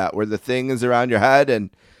Kombat, where the thing is around your head and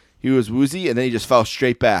he was woozy. And then he just fell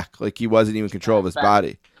straight back, like he wasn't even in control of his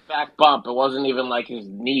body. Back bump. It wasn't even like his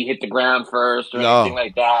knee hit the ground first or No. anything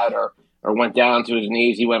like that, or went down to his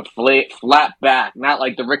knees. He went flat back, not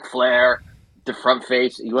like the Ric Flair, the front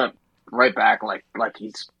face. He went right back like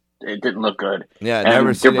it didn't look good. Yeah, and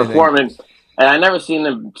never seen they're anything. performing. And I never seen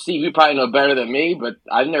them. See, you probably know better than me, but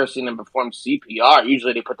I've never seen them perform CPR.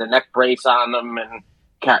 Usually, they put the neck brace on them and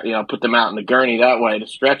put them out in the gurney that way to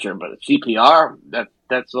stretcher. But CPR,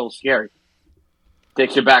 that's a little scary.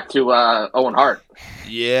 Takes you back to Owen Hart.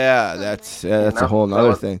 Yeah, that's a know? whole So nother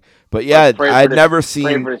it's- thing. But yeah, Pray for I'd this- never pray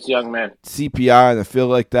seen for this young man. CPR in the field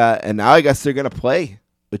like that, and now I guess they're gonna play,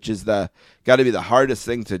 which is got to be the hardest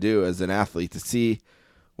thing to do as an athlete, to see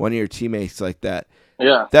one of your teammates like that.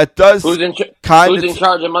 Yeah. That does Who's in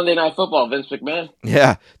charge of Monday Night Football? Vince McMahon?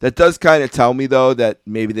 Yeah, that does kind of tell me though that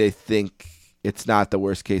maybe they think it's not the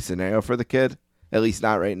worst case scenario for the kid, at least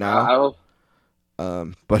not right now. I hope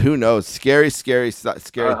But who knows? Scary I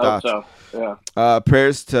thoughts. hope so. Yeah.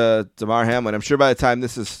 Prayers to Damar Hamlin. I'm sure by the time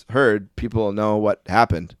this is heard, people will know what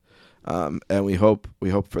happened, and we hope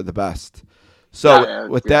for the best. So, Yeah,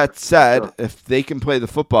 with yeah, that said, sure. if they can play the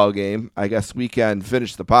football game, I guess we can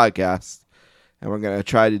finish the podcast, and we're going to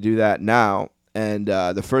try to do that now. And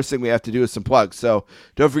the first thing we have to do is some plugs. So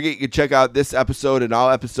don't forget, you can check out this episode and all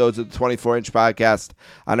episodes of the 24-inch podcast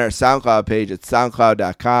on our SoundCloud page at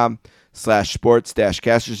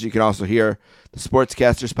soundcloud.com/sports-casters. You can also hear the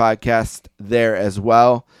Sportscasters podcast there as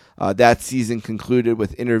well. That season concluded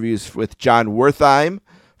with interviews with John Wertheim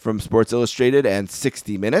from Sports Illustrated and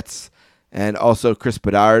 60 Minutes, and also Chris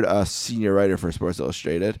Bedard, a senior writer for Sports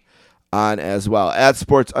Illustrated, on as well. At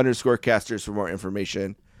sports_casters for more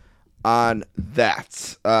information on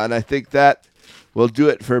that. And I think that will do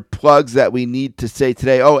it for plugs that we need to say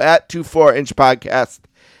today. Oh, at 24-inch podcast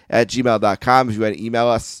at gmail.com. If you want to email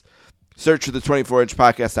us, search for the 24-inch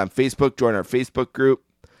podcast on Facebook. Join our Facebook group.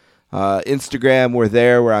 Instagram, we're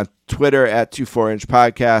there. We're on Twitter at 24-inch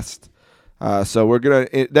podcast. So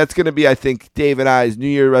that's going to be, I think, Dave and I's New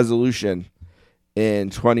Year resolution in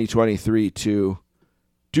 2023 to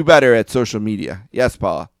do better at social media. Yes,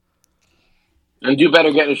 Paula. And do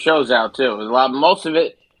better getting shows out, too. Most of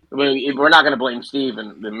it, we're not going to blame Steve,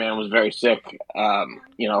 and the man was very sick,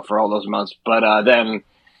 for all those months. But then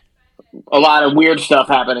a lot of weird stuff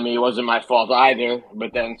happened to me. It wasn't my fault either.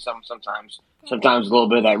 But then sometimes a little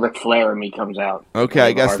bit of that Ric Flair in me comes out. Okay,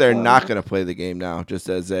 I guess they're not going to play the game now, just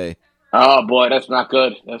as a... Oh, boy, that's not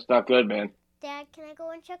good. That's not good, man. Dad, can I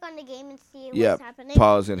go and check on the game and see Yeah, what's happening?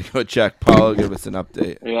 Paula's going to go check. Paula will give us an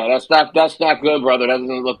update. Yeah, that's not good, brother. That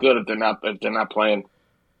doesn't look good if they're not playing.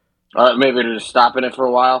 All right, maybe they're just stopping it for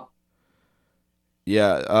a while.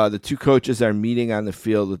 Yeah, the two coaches are meeting on the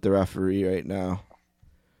field with the referee right now.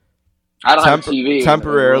 I don't have a TV.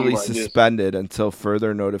 Temporarily suspended until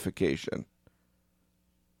further notification.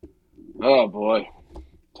 Oh, boy.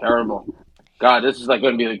 Terrible. God, this is like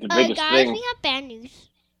going to be like the biggest guys, thing, we have bad news.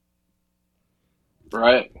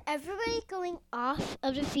 right? Everybody's going off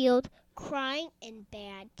of the field crying in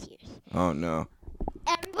bad tears. Oh no.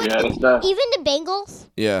 Everybody, Yeah, that's not. even the Bengals,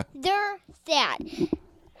 Yeah. they're sad.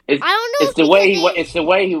 It's, I don't know. it's the way he went. It's the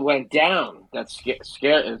way he went down. That's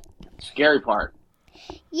scary part.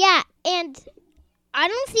 Yeah, and I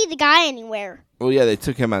don't see the guy anywhere. Well, yeah, they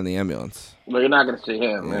took him on the ambulance. Well, you're not going to see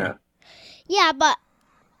him. Yeah. Yeah. Yeah, but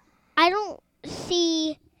I don't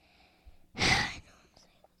see.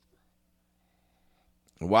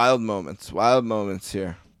 Wild moments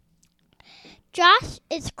here. Josh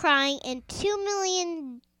is crying in 2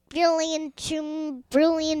 million billion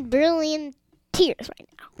tears right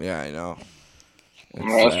now. Yeah, I know.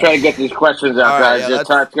 Well, let's try to get these questions out, All right, guys. yeah, It's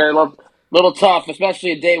a little tough,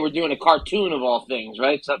 especially a day we're doing a cartoon of all things,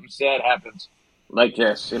 right? Something sad happens like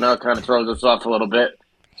this. It kind of throws us off a little bit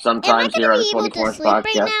sometimes here on the 24th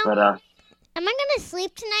podcast. But Am I going to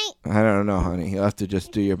sleep tonight? I don't know, honey. You'll have to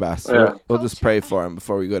just do your best. Yeah. We'll just pray for him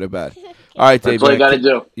before we go to bed. All right, Dave. that's what you got to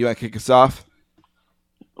do. You want to kick us off?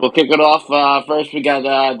 We'll kick it off. First, we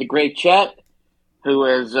got the great Chet, who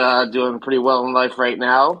is doing pretty well in life right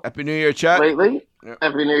now. Happy New Year, Chat. Lately. Yep.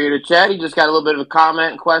 Happy New Year to Chad. He just got a little bit of a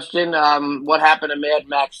comment and question. What happened to Mad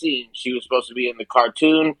Maxine? She was supposed to be in the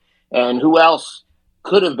cartoon, and who else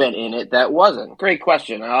could have been in it that wasn't? Great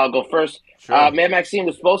question. I'll go first. Sure. Mad Maxine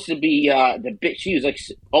was supposed to be she was like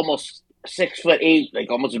almost 6'8", like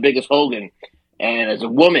almost as big as Hogan, and as a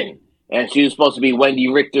woman, and she was supposed to be Wendy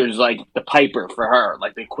Richter's like the Piper for her,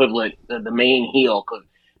 like the equivalent, the main heel.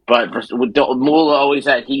 But Moolah always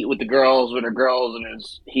had heat with her girls, and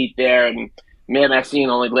there's heat there, and Mad Maxine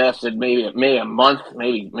only lasted maybe a month,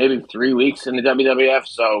 maybe 3 weeks in the WWF.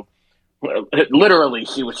 So literally,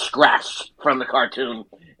 she was scratched from the cartoon,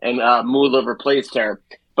 and Moolah replaced her.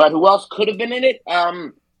 But who else could have been in it?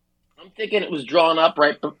 I'm thinking it was drawn up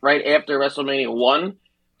right after WrestleMania 1.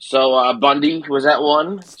 So Bundy was at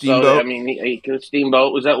 1. Steamboat. So I mean,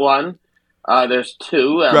 Steamboat was at 1. There's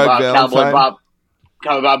 2. Valentine.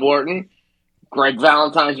 Cowboy Bob Orton. Greg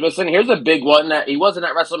Valentine's missing. Here's a big one that he wasn't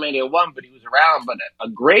at WrestleMania 1, but he was around. But a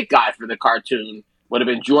great guy for the cartoon would have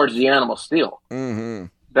been George the Animal Steele. Mm-hmm.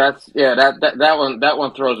 That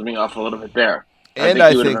one throws me off a little bit there. And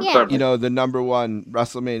I think the number one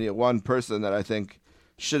WrestleMania 1 person that I think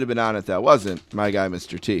should have been on it that wasn't my guy,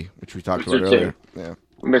 Mr. T, which we talked about earlier. Yeah.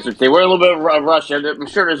 Mr. T. We're a little bit of a rush. I'm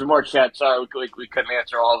sure there's more chat. Sorry, we couldn't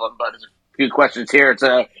answer all of them, but there's a few questions here.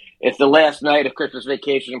 It's the last night of Christmas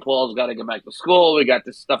vacation. Paul's got to go back to school. We got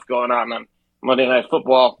this stuff going on Monday Night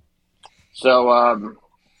Football. So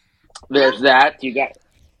there's that. You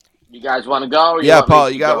guys want to go? Yeah, Paul,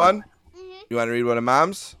 you got one? Mm-hmm. You want to read one of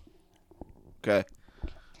Mom's? Okay.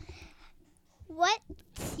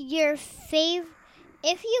 What's your favorite?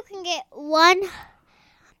 If you can get one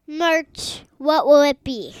merch, what will it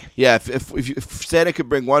be? Yeah, if Santa could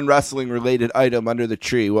bring one wrestling-related item under the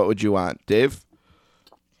tree, what would you want? Dave?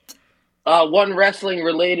 One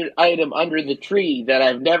wrestling-related item under the tree that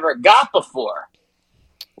I've never got before.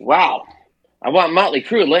 Wow. I want Motley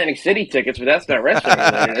Crue Atlantic City tickets, but that's not wrestling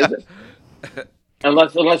related, is it?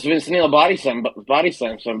 Unless Vince Neil body slam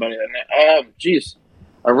somebody. Jeez.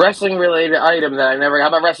 A wrestling-related item that I never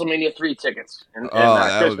got. How about WrestleMania 3 tickets?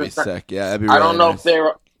 That would be sick. Yeah, that'd be really I don't know nice.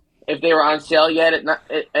 if they were on sale yet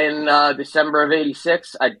in December of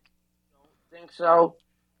 '86. I don't think so.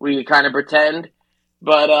 We kind of pretend.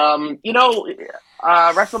 But,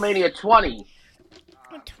 WrestleMania 20,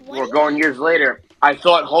 we're going years later, I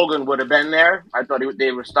thought Hogan would have been there. I thought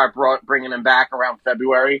they would start bringing him back around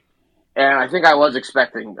February. And I think I was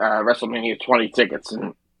expecting WrestleMania 20 tickets,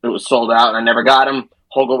 and it was sold out, and I never got them.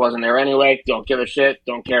 Hogan wasn't there anyway. Don't give a shit.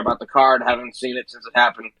 Don't care about the card. Haven't seen it since it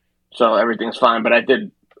happened. So everything's fine. But I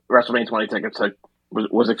did WrestleMania 20 tickets I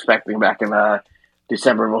was expecting back in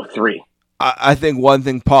December of 03. I think one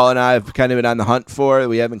thing Paul and I have kind of been on the hunt for that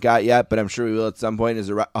we haven't got yet, but I'm sure we will at some point, is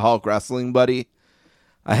a Hulk wrestling buddy.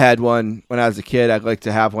 I had one when I was a kid. I'd like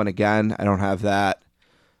to have one again. I don't have that.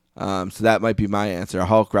 So that might be my answer, a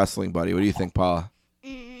Hulk wrestling buddy. What do you think, Paula?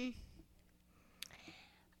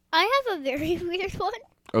 I have a very weird one.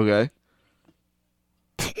 Okay.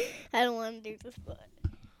 I don't want to do this, but...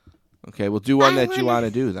 Okay, we'll do one that you want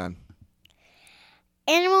to do then.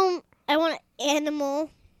 Animal. I want an animal.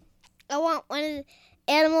 I want one of the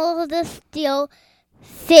Animal of the Steel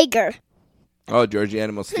figure. Oh, Georgie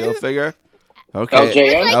Animal Steel figure? Okay.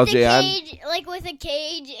 LJN? With a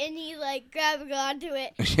cage, and he's grabbing onto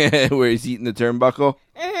it. Yeah, where he's eating the turnbuckle?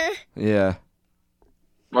 Uh-huh. Yeah.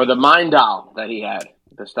 Or the mine doll that he had,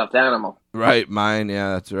 the stuffed animal. Right, mine.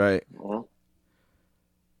 Yeah, that's right. Mm-hmm.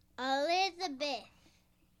 Elizabeth.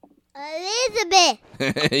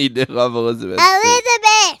 Elizabeth. He did love Elizabeth.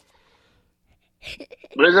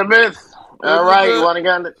 Elizabeth. All right, you want to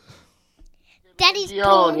get on the Daddy's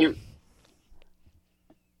Gion? pool.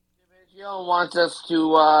 Gion wants us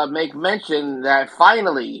to make mention that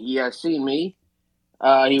finally he has seen me.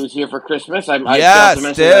 He was here for Christmas. I failed Yes, to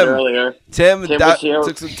mention that Tim. earlier. Tim was here.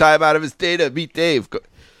 took some time out of his day to meet Dave.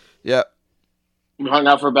 Yeah. We hung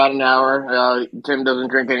out for about an hour. Tim doesn't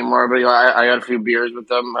drink anymore, but I had a few beers with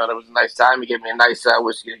him. It was a nice time. He gave me a nice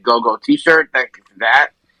Whiskey to Go T-shirt. Thank you for that.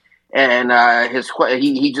 And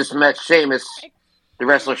he just met Sheamus, the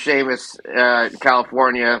wrestler Sheamus, in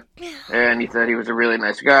California, and he said he was a really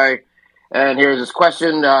nice guy. And here's his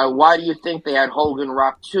question: why do you think they had Hogan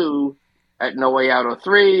Rock 2 at No Way Out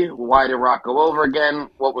 03? Why did Rock go over again?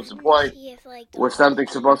 What was the point? Was something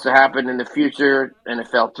supposed to happen in the future and it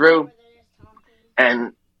fell through?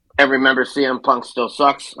 And remember, CM Punk still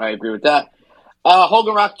sucks. I agree with that.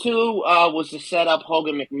 Hogan Rock 2 was to set up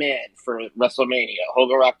Hogan McMahon for WrestleMania.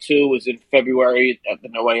 Hogan Rock 2 was in February at the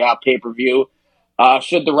No Way Out pay-per-view.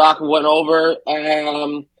 Should The Rock have went over?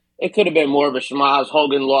 It could have been more of a schmaz.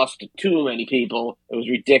 Hogan lost to too many people. It was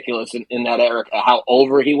ridiculous in that era how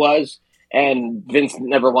over he was. And Vince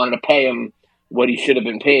never wanted to pay him what he should have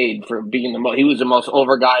been paid for being he was the most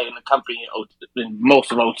over guy in the company in most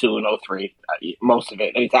of 02 and 03. Most of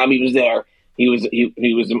it. Anytime he was there, he was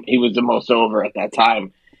the most over at that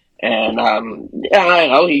time. And I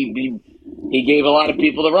know he gave a lot of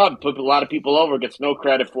people the rub, put a lot of people over, gets no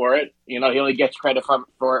credit for it. He only gets credit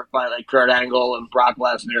for it by like Kurt Angle and Brock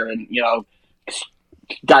Lesnar and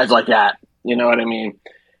guys like that. You know what I mean?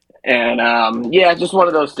 And just one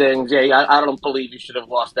of those things. Yeah, I don't believe he should have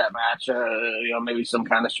lost that match. Maybe some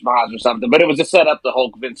kind of schmaz or something. But it was to set up the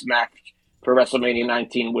Hulk Vince match for WrestleMania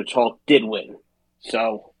 19, which Hulk did win.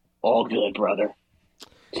 So all good, brother.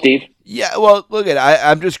 Steve? Yeah, well, look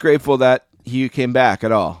I'm just grateful that he came back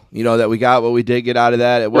at all. That we got what we did get out of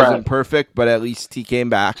that. It wasn't perfect, but at least he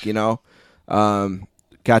came back,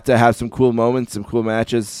 Got to have some cool moments, some cool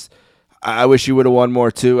matches. I wish he would have won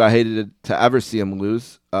more, too. I hated to ever see him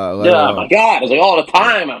lose. Oh, my God. It's like all the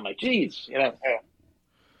time. I'm like, geez.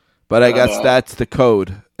 But I guess that's the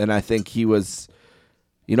code, and I think he was,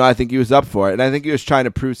 I think he was up for it. And I think he was trying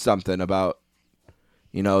to prove something about,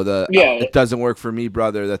 it doesn't work for me,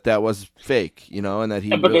 brother, that was fake, and that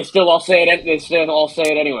he. But they still all say it. They still all say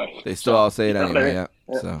it anyway. They still all say it anyway. Yeah.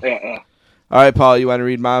 So. Yeah. All right, Paul. You want to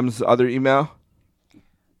read Mom's other email?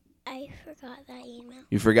 I forgot that email.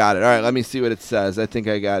 You forgot it. All right. Let me see what it says. I think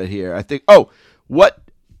I got it here. What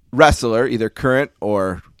wrestler, either current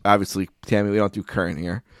or obviously Tammy, we don't do current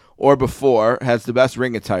here, or before, has the best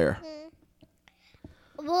ring attire?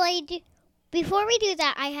 Well, I do. Before we do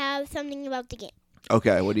that, I have something about the game.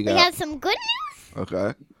 Okay, what do you got? We have some good news.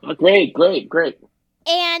 Okay. Oh, great.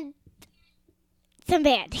 And some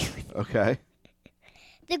bad news. Okay.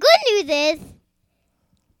 The good news is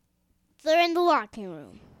they're in the locker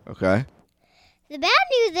room. Okay. The bad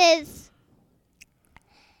news is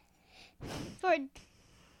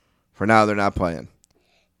for now they're not playing.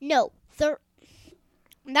 No, they're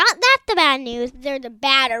not. That's the bad news. They're the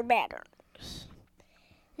badder news.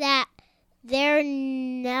 That they're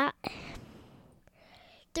not.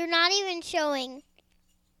 They're not even showing.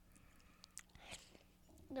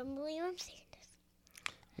 Don't believe I'm saying this.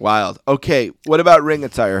 Wild. Okay, what about ring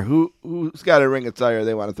attire? Who's got a ring attire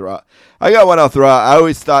they want to throw out? I got one I'll throw out. I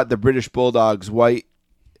always thought the British Bulldogs white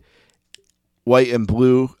and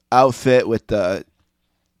blue outfit with the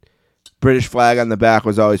British flag on the back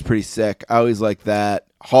was always pretty sick. I always liked that.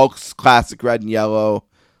 Hulk's classic red and yellow,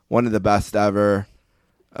 one of the best ever.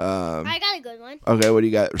 I got a good one. Okay, what do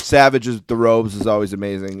you got? Savage's the robes is always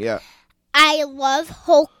amazing. Yeah. I love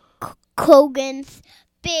Hulk Hogan's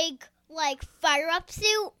big fire up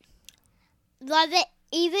suit. Love it.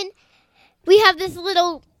 Even we have this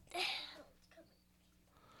little.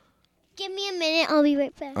 Give me a minute. I'll be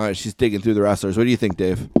right back. All right, she's digging through the wrestlers. What do you think,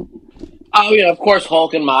 Dave? Oh, of course,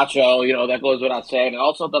 Hulk and Macho. that goes without saying. And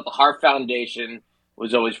also thought the Hart Foundation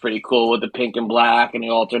was always pretty cool with the pink and black and the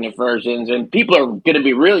alternate versions. And people are going to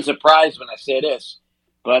be really surprised when I say this.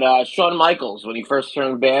 But Shawn Michaels, when he first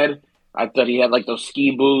turned bad, I thought he had those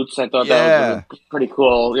ski boots. I thought that was pretty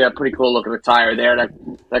cool. Yeah, pretty cool looking attire there.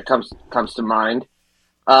 That comes to mind.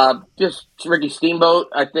 Just Ricky Steamboat.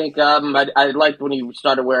 I think I liked when he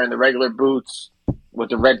started wearing the regular boots with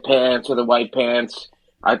the red pants or the white pants.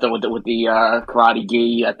 I thought with the karate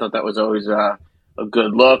gi, I thought that was always a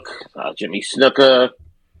good look. Jimmy Snuka,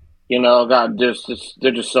 God, there's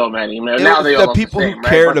just so many. Now they all the people who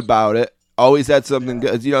cared about it always had something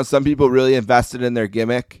good. Some people really invested in their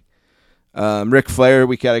gimmick. Ric Flair,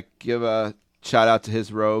 we gotta give a Shout out to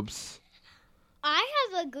his robes. I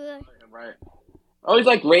have a good. Right. I always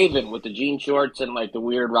like Raven with the jean shorts and like the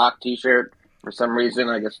weird rock T-shirt for some reason.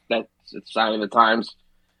 I guess that's a sign of the times.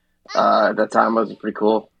 At that time was pretty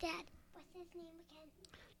cool. Dad, what's his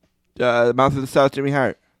name again? Mouth of the South, Jimmy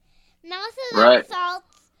Hart. Mouse of the Right. South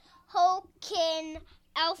Hogan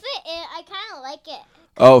outfit. I kind of like it.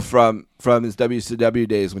 Oh, from his WCW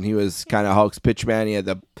days when he was kind of Hulk's pitchman. He had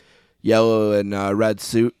the yellow and red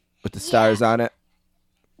suit with the stars on it.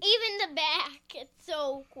 Even the back. It's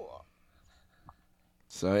so cool.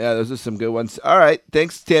 So, yeah, those are some good ones. All right.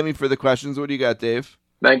 Thanks, Tammy, for the questions. What do you got, Dave?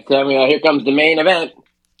 Thanks, Tammy. Here comes the main event.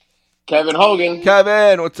 Kevin Hogan.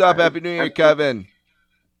 Kevin, what's up? Happy New Year, Kevin.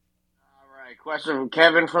 All right, question from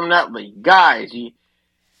Kevin from Nutley. Guys,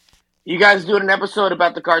 you guys doing an episode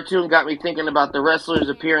about the cartoon got me thinking about the wrestlers'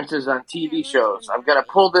 appearances on TV shows. I'm going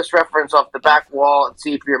to pull this reference off the back wall and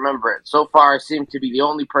see if you remember it. So far, I seem to be the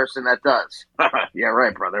only person that does. Yeah,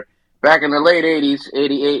 right, brother. Back in the late 80s,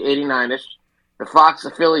 88, 89-ish, the Fox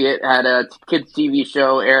affiliate had a kids' TV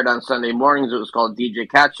show aired on Sunday mornings. It was called DJ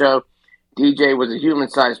Cat Show. DJ was a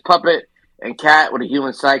human-sized puppet, and Cat with a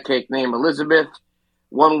human sidekick named Elizabeth.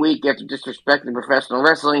 1 week after disrespecting professional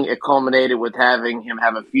wrestling, it culminated with having him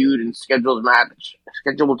have a feud and scheduled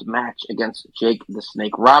match against Jake the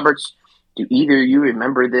Snake Roberts. Do either of you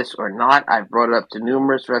remember this or not? I've brought it up to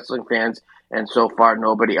numerous wrestling fans, and so far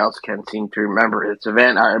nobody else can seem to remember this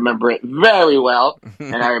event. I remember it very well,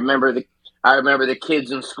 and I remember the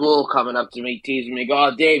kids in school coming up to me, teasing me,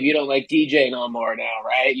 "Oh, Dave, you don't like DJ no more now,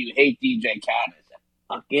 right? You hate DJ Cat." I said,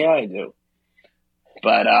 "Fuck yeah, I do."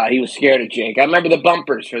 But he was scared of Jake. I remember the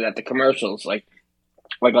bumpers for that, the commercials, like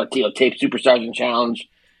a tape Superstars Challenge,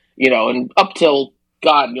 and up till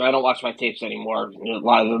God, I don't watch my tapes anymore. A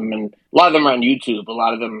lot of them are on YouTube. A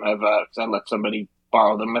lot of them have. 'Cause I let somebody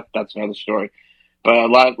borrow them. That's another story. But a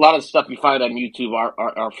lot of stuff you find on YouTube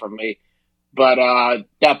are from me. But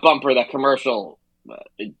that bumper, that commercial,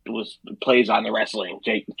 it plays on the wrestling.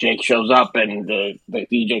 Jake shows up and the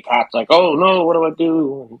DJ Cat's like, "Oh no, what do I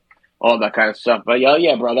do?" All that kind of stuff. But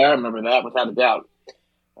yeah, brother, I remember that without a doubt.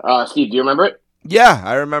 Steve, do you remember it? Yeah,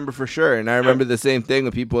 I remember for sure. And I remember the same thing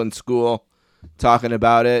with people in school talking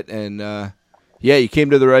about it. And yeah, you came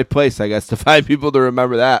to the right place, I guess, to find people to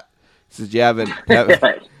remember that. Since you haven't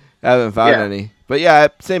found any. But yeah,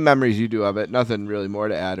 same memories you do of it. Nothing really more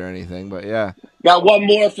to add or anything. But yeah. Got one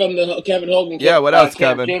more from the Kevin Hogan. Yeah, what else,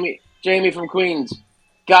 Kevin? Jamie from Queens.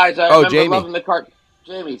 Guys, I remember loving the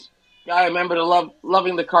Jamie's. I remember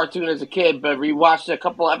loving the cartoon as a kid, but rewatched a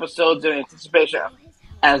couple episodes in anticipation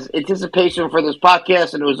for this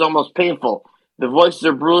podcast, and it was almost painful. The voices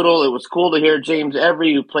are brutal. It was cool to hear James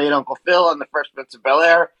Every, who played Uncle Phil on The Fresh Prince of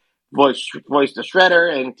Bel-Air, voiced the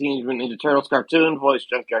Shredder and Teenage Mutant Ninja Turtles cartoon, voiced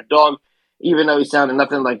Junkyard Dog. Even though he sounded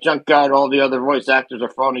nothing like Junkyard, all the other voice actors are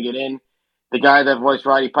phoning it in. The guy that voiced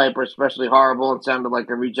Roddy Piper, especially horrible and sounded like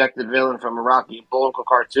a rejected villain from a Rocky and Bullwinkle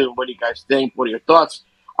cartoon. What do you guys think? What are your thoughts?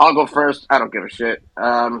 I'll go first. I don't give a shit.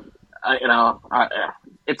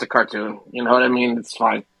 It's a cartoon. You know what I mean? It's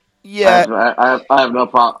fine. Yeah. I have no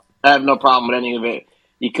problem. I have no problem with any of it.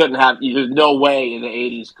 You couldn't have. There's no way in the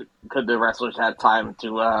 '80s could the wrestlers have time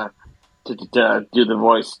to do the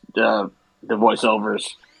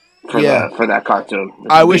voiceovers for that cartoon.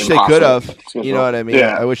 I wish they could have. You know what I mean?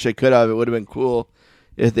 Yeah. I wish they could have. It would have been cool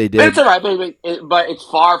if they did. But it's all right, but it's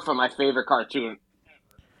far from my favorite cartoon.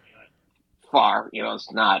 Far,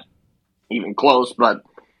 it's not even close, but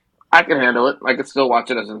I can handle it. I can still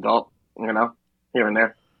watch it as an adult, here and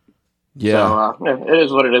there. Yeah. So, it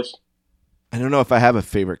is what it is. I don't know if I have a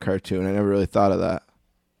favorite cartoon. I never really thought of that.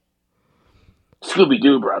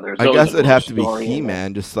 Scooby-Doo Brothers. I guess it'd have to be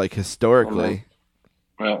He-Man, just like historically.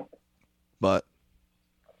 Yeah. But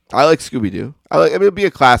I like Scooby-Doo. It'd be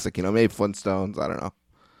a classic, maybe Flintstones. I don't know.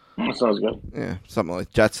 That sounds good. Yeah, something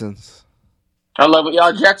like Jetsons. I love it.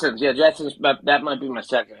 Yeah, Jetsons. Yeah, Jetsons. That might be my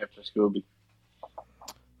second after Scooby.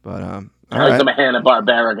 But I'm a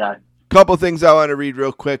Hanna-Barbera guy. Couple things I want to read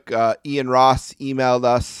real quick. Ian Ross emailed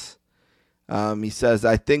us. He says,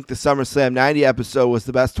 "I think the SummerSlam 90 episode was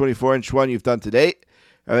the best 24-inch one you've done to date.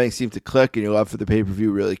 Everything seemed to click, and your love for the pay-per-view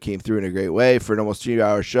really came through in a great way. For an almost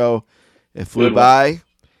 3-hour show, it flew by." He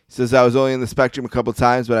says, "I was only in the Spectrum a couple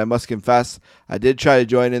times, but I must confess, I did try to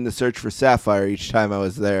join in the search for Sapphire each time I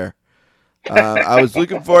was there. I was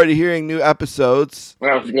looking forward to hearing new episodes.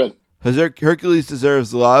 That was good. Hercules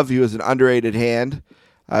deserves love. He was an underrated hand.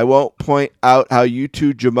 I won't point out how you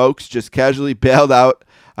two jamokes just casually bailed out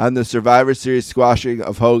on the Survivor Series squashing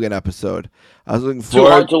of Hogan episode. I was looking forward.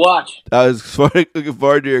 Too hard to watch. I was looking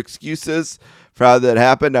forward to your excuses for how that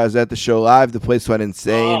happened. I was at the show live. The place went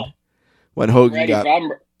insane when Hogan got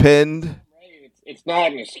pinned. It's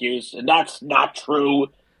not an excuse, and that's not true.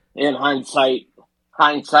 In hindsight,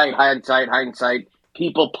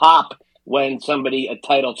 people pop when a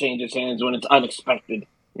title changes hands when it's unexpected,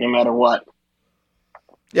 no matter what.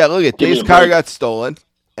 Yeah, look at Dave's car got stolen,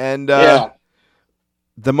 and the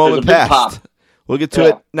moment passed. Pop. We'll get to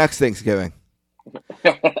it next Thanksgiving.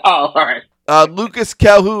 All right. Lucas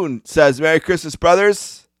Calhoun says, Merry Christmas,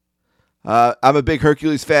 brothers. I'm a big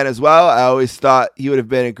Hercules fan as well. I always thought he would have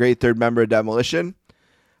been a great third member of Demolition.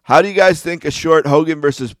 How do you guys think a short Hogan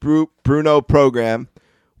versus Bruno program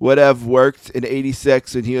would have worked in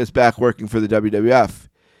 '86 when he was back working for the WWF?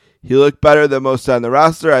 He looked better than most on the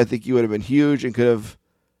roster. I think he would have been huge and could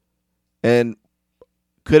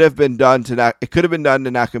have been done to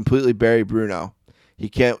not completely bury Bruno. He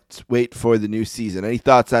can't wait for the new season. Any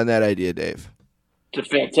thoughts on that idea, Dave? It's a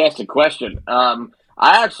fantastic question. I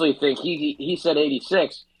actually think he said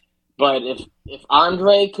 '86, but if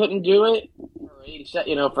Andre couldn't do it for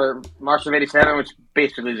 '87, for March of '87, which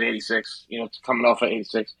basically is '86, it's coming off of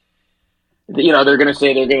 '86. They're going to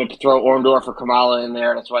say they're going to throw Orndorff or Kamala in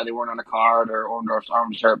there. That's why they weren't on the card, or Orndorff's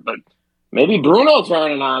arm shirt. But maybe Bruno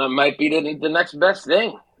turning on him might be the next best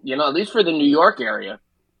thing. At least for the New York area.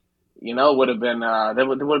 Would have been that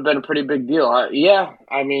would have been a pretty big deal.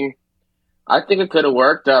 I think it could have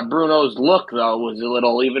worked. Bruno's look though was a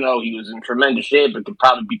little, even though he was in tremendous shape, it could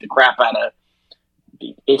probably beat the crap out of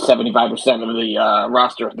 75% of the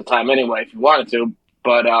roster at the time anyway, if you wanted to.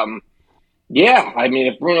 But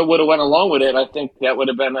if Bruno would have went along with it, I think that would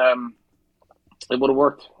have been it would have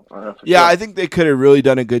worked. Sure. I think they could have really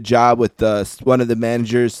done a good job with one of the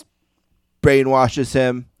managers brainwashes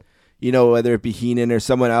him. Whether it be Heenan or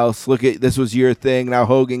someone else. Look, this was your thing. Now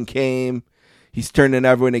Hogan came. He's turning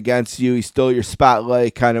everyone against you. He stole your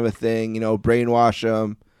spotlight, kind of a thing. Brainwash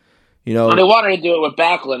him. Well, they wanted to do it with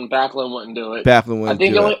Backlund. Backlund wouldn't do it. I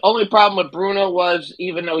think the only problem with Bruno was,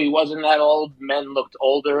 even though he wasn't that old, men looked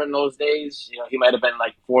older in those days. He might have been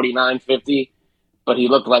like 49, 50, but he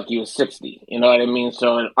looked like he was 60. You know what I mean?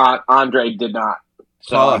 So Andre did not.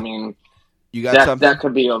 So, you got something? That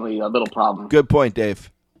could be only a little problem. Good point,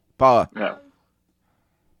 Dave. Paula. Yeah.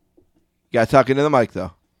 You got to talk into the mic,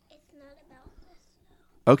 though. It's not about this.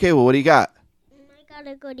 Okay, well, what do you got? I got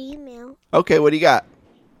a good email. Okay, what do you got?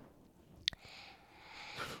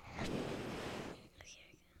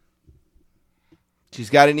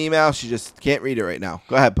 She's got an email. She just can't read it right now.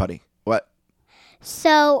 Go ahead, buddy. What?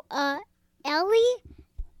 So, Ellie.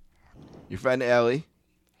 Your friend Ellie.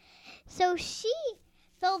 So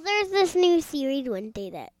there's this new series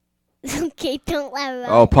Wednesday that. Okay, don't laugh about it.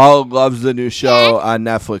 Oh, Paul loves the new show on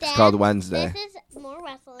Netflix called Wednesday. This is more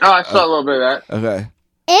wrestling. Oh, I saw a little bit of that. Okay.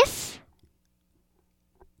 If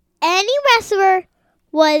any wrestler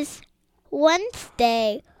was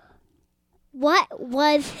Wednesday, what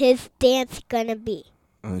was his dance gonna be?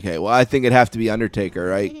 Okay, well, I think it'd have to be Undertaker,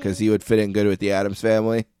 right? Because he would fit in good with the Addams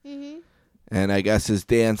Family. Mm-hmm. And I guess his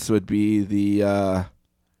dance would be the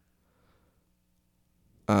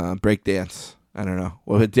break dance. I don't know.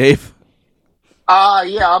 What would Dave? I'm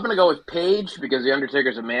going to go with Paige because The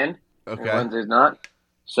Undertaker's a man. Okay. And Wednesday's not.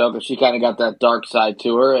 So, because she kind of got that dark side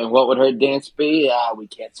to her. And what would her dance be? We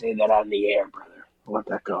can't say that on the air, brother. We'll let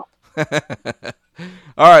that go.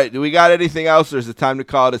 All right. Do we got anything else, or is it time to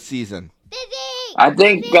call it a season? Busy! I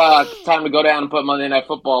think it's time to go down and put Monday Night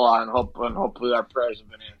Football on, and hopefully our prayers have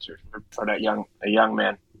been answered for that young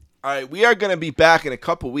man. All right. We are going to be back in a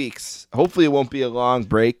couple weeks. Hopefully it won't be a long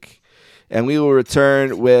break. And we will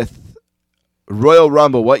return with Royal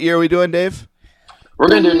Rumble. What year are we doing, Dave? We're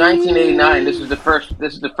going to do 1989. This is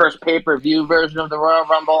the first pay-per-view version of the Royal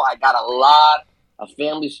Rumble. I got a lot of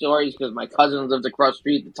family stories because my cousin lived across the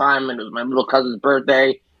street at the time, and it was my little cousin's birthday,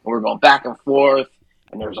 and we were going back and forth,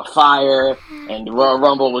 and there was a fire, and the Royal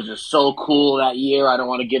Rumble was just so cool that year. I don't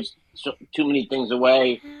want to give too many things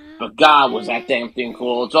away, but God, was that damn thing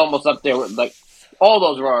cool. It's almost up there with, all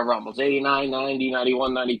those Royal Rumbles, 89, 90,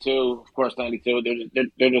 91, 92, of course 92,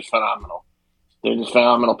 they're just phenomenal. They're just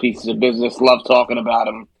phenomenal pieces of business. Love talking about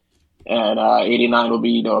them. And 89 will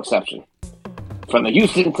be no exception. From the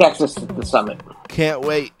Houston, Texas, the Summit. Can't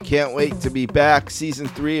wait to be back. Season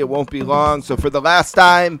 3, it won't be long. So for the last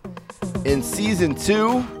time in Season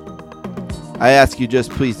 2, I ask you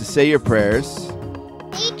just please to say your prayers.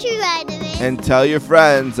 Eat your vitamins. And tell your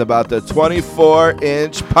friends about the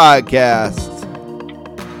 24-inch podcast.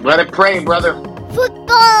 Let it pray, brother.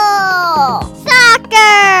 Football!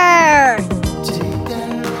 Soccer!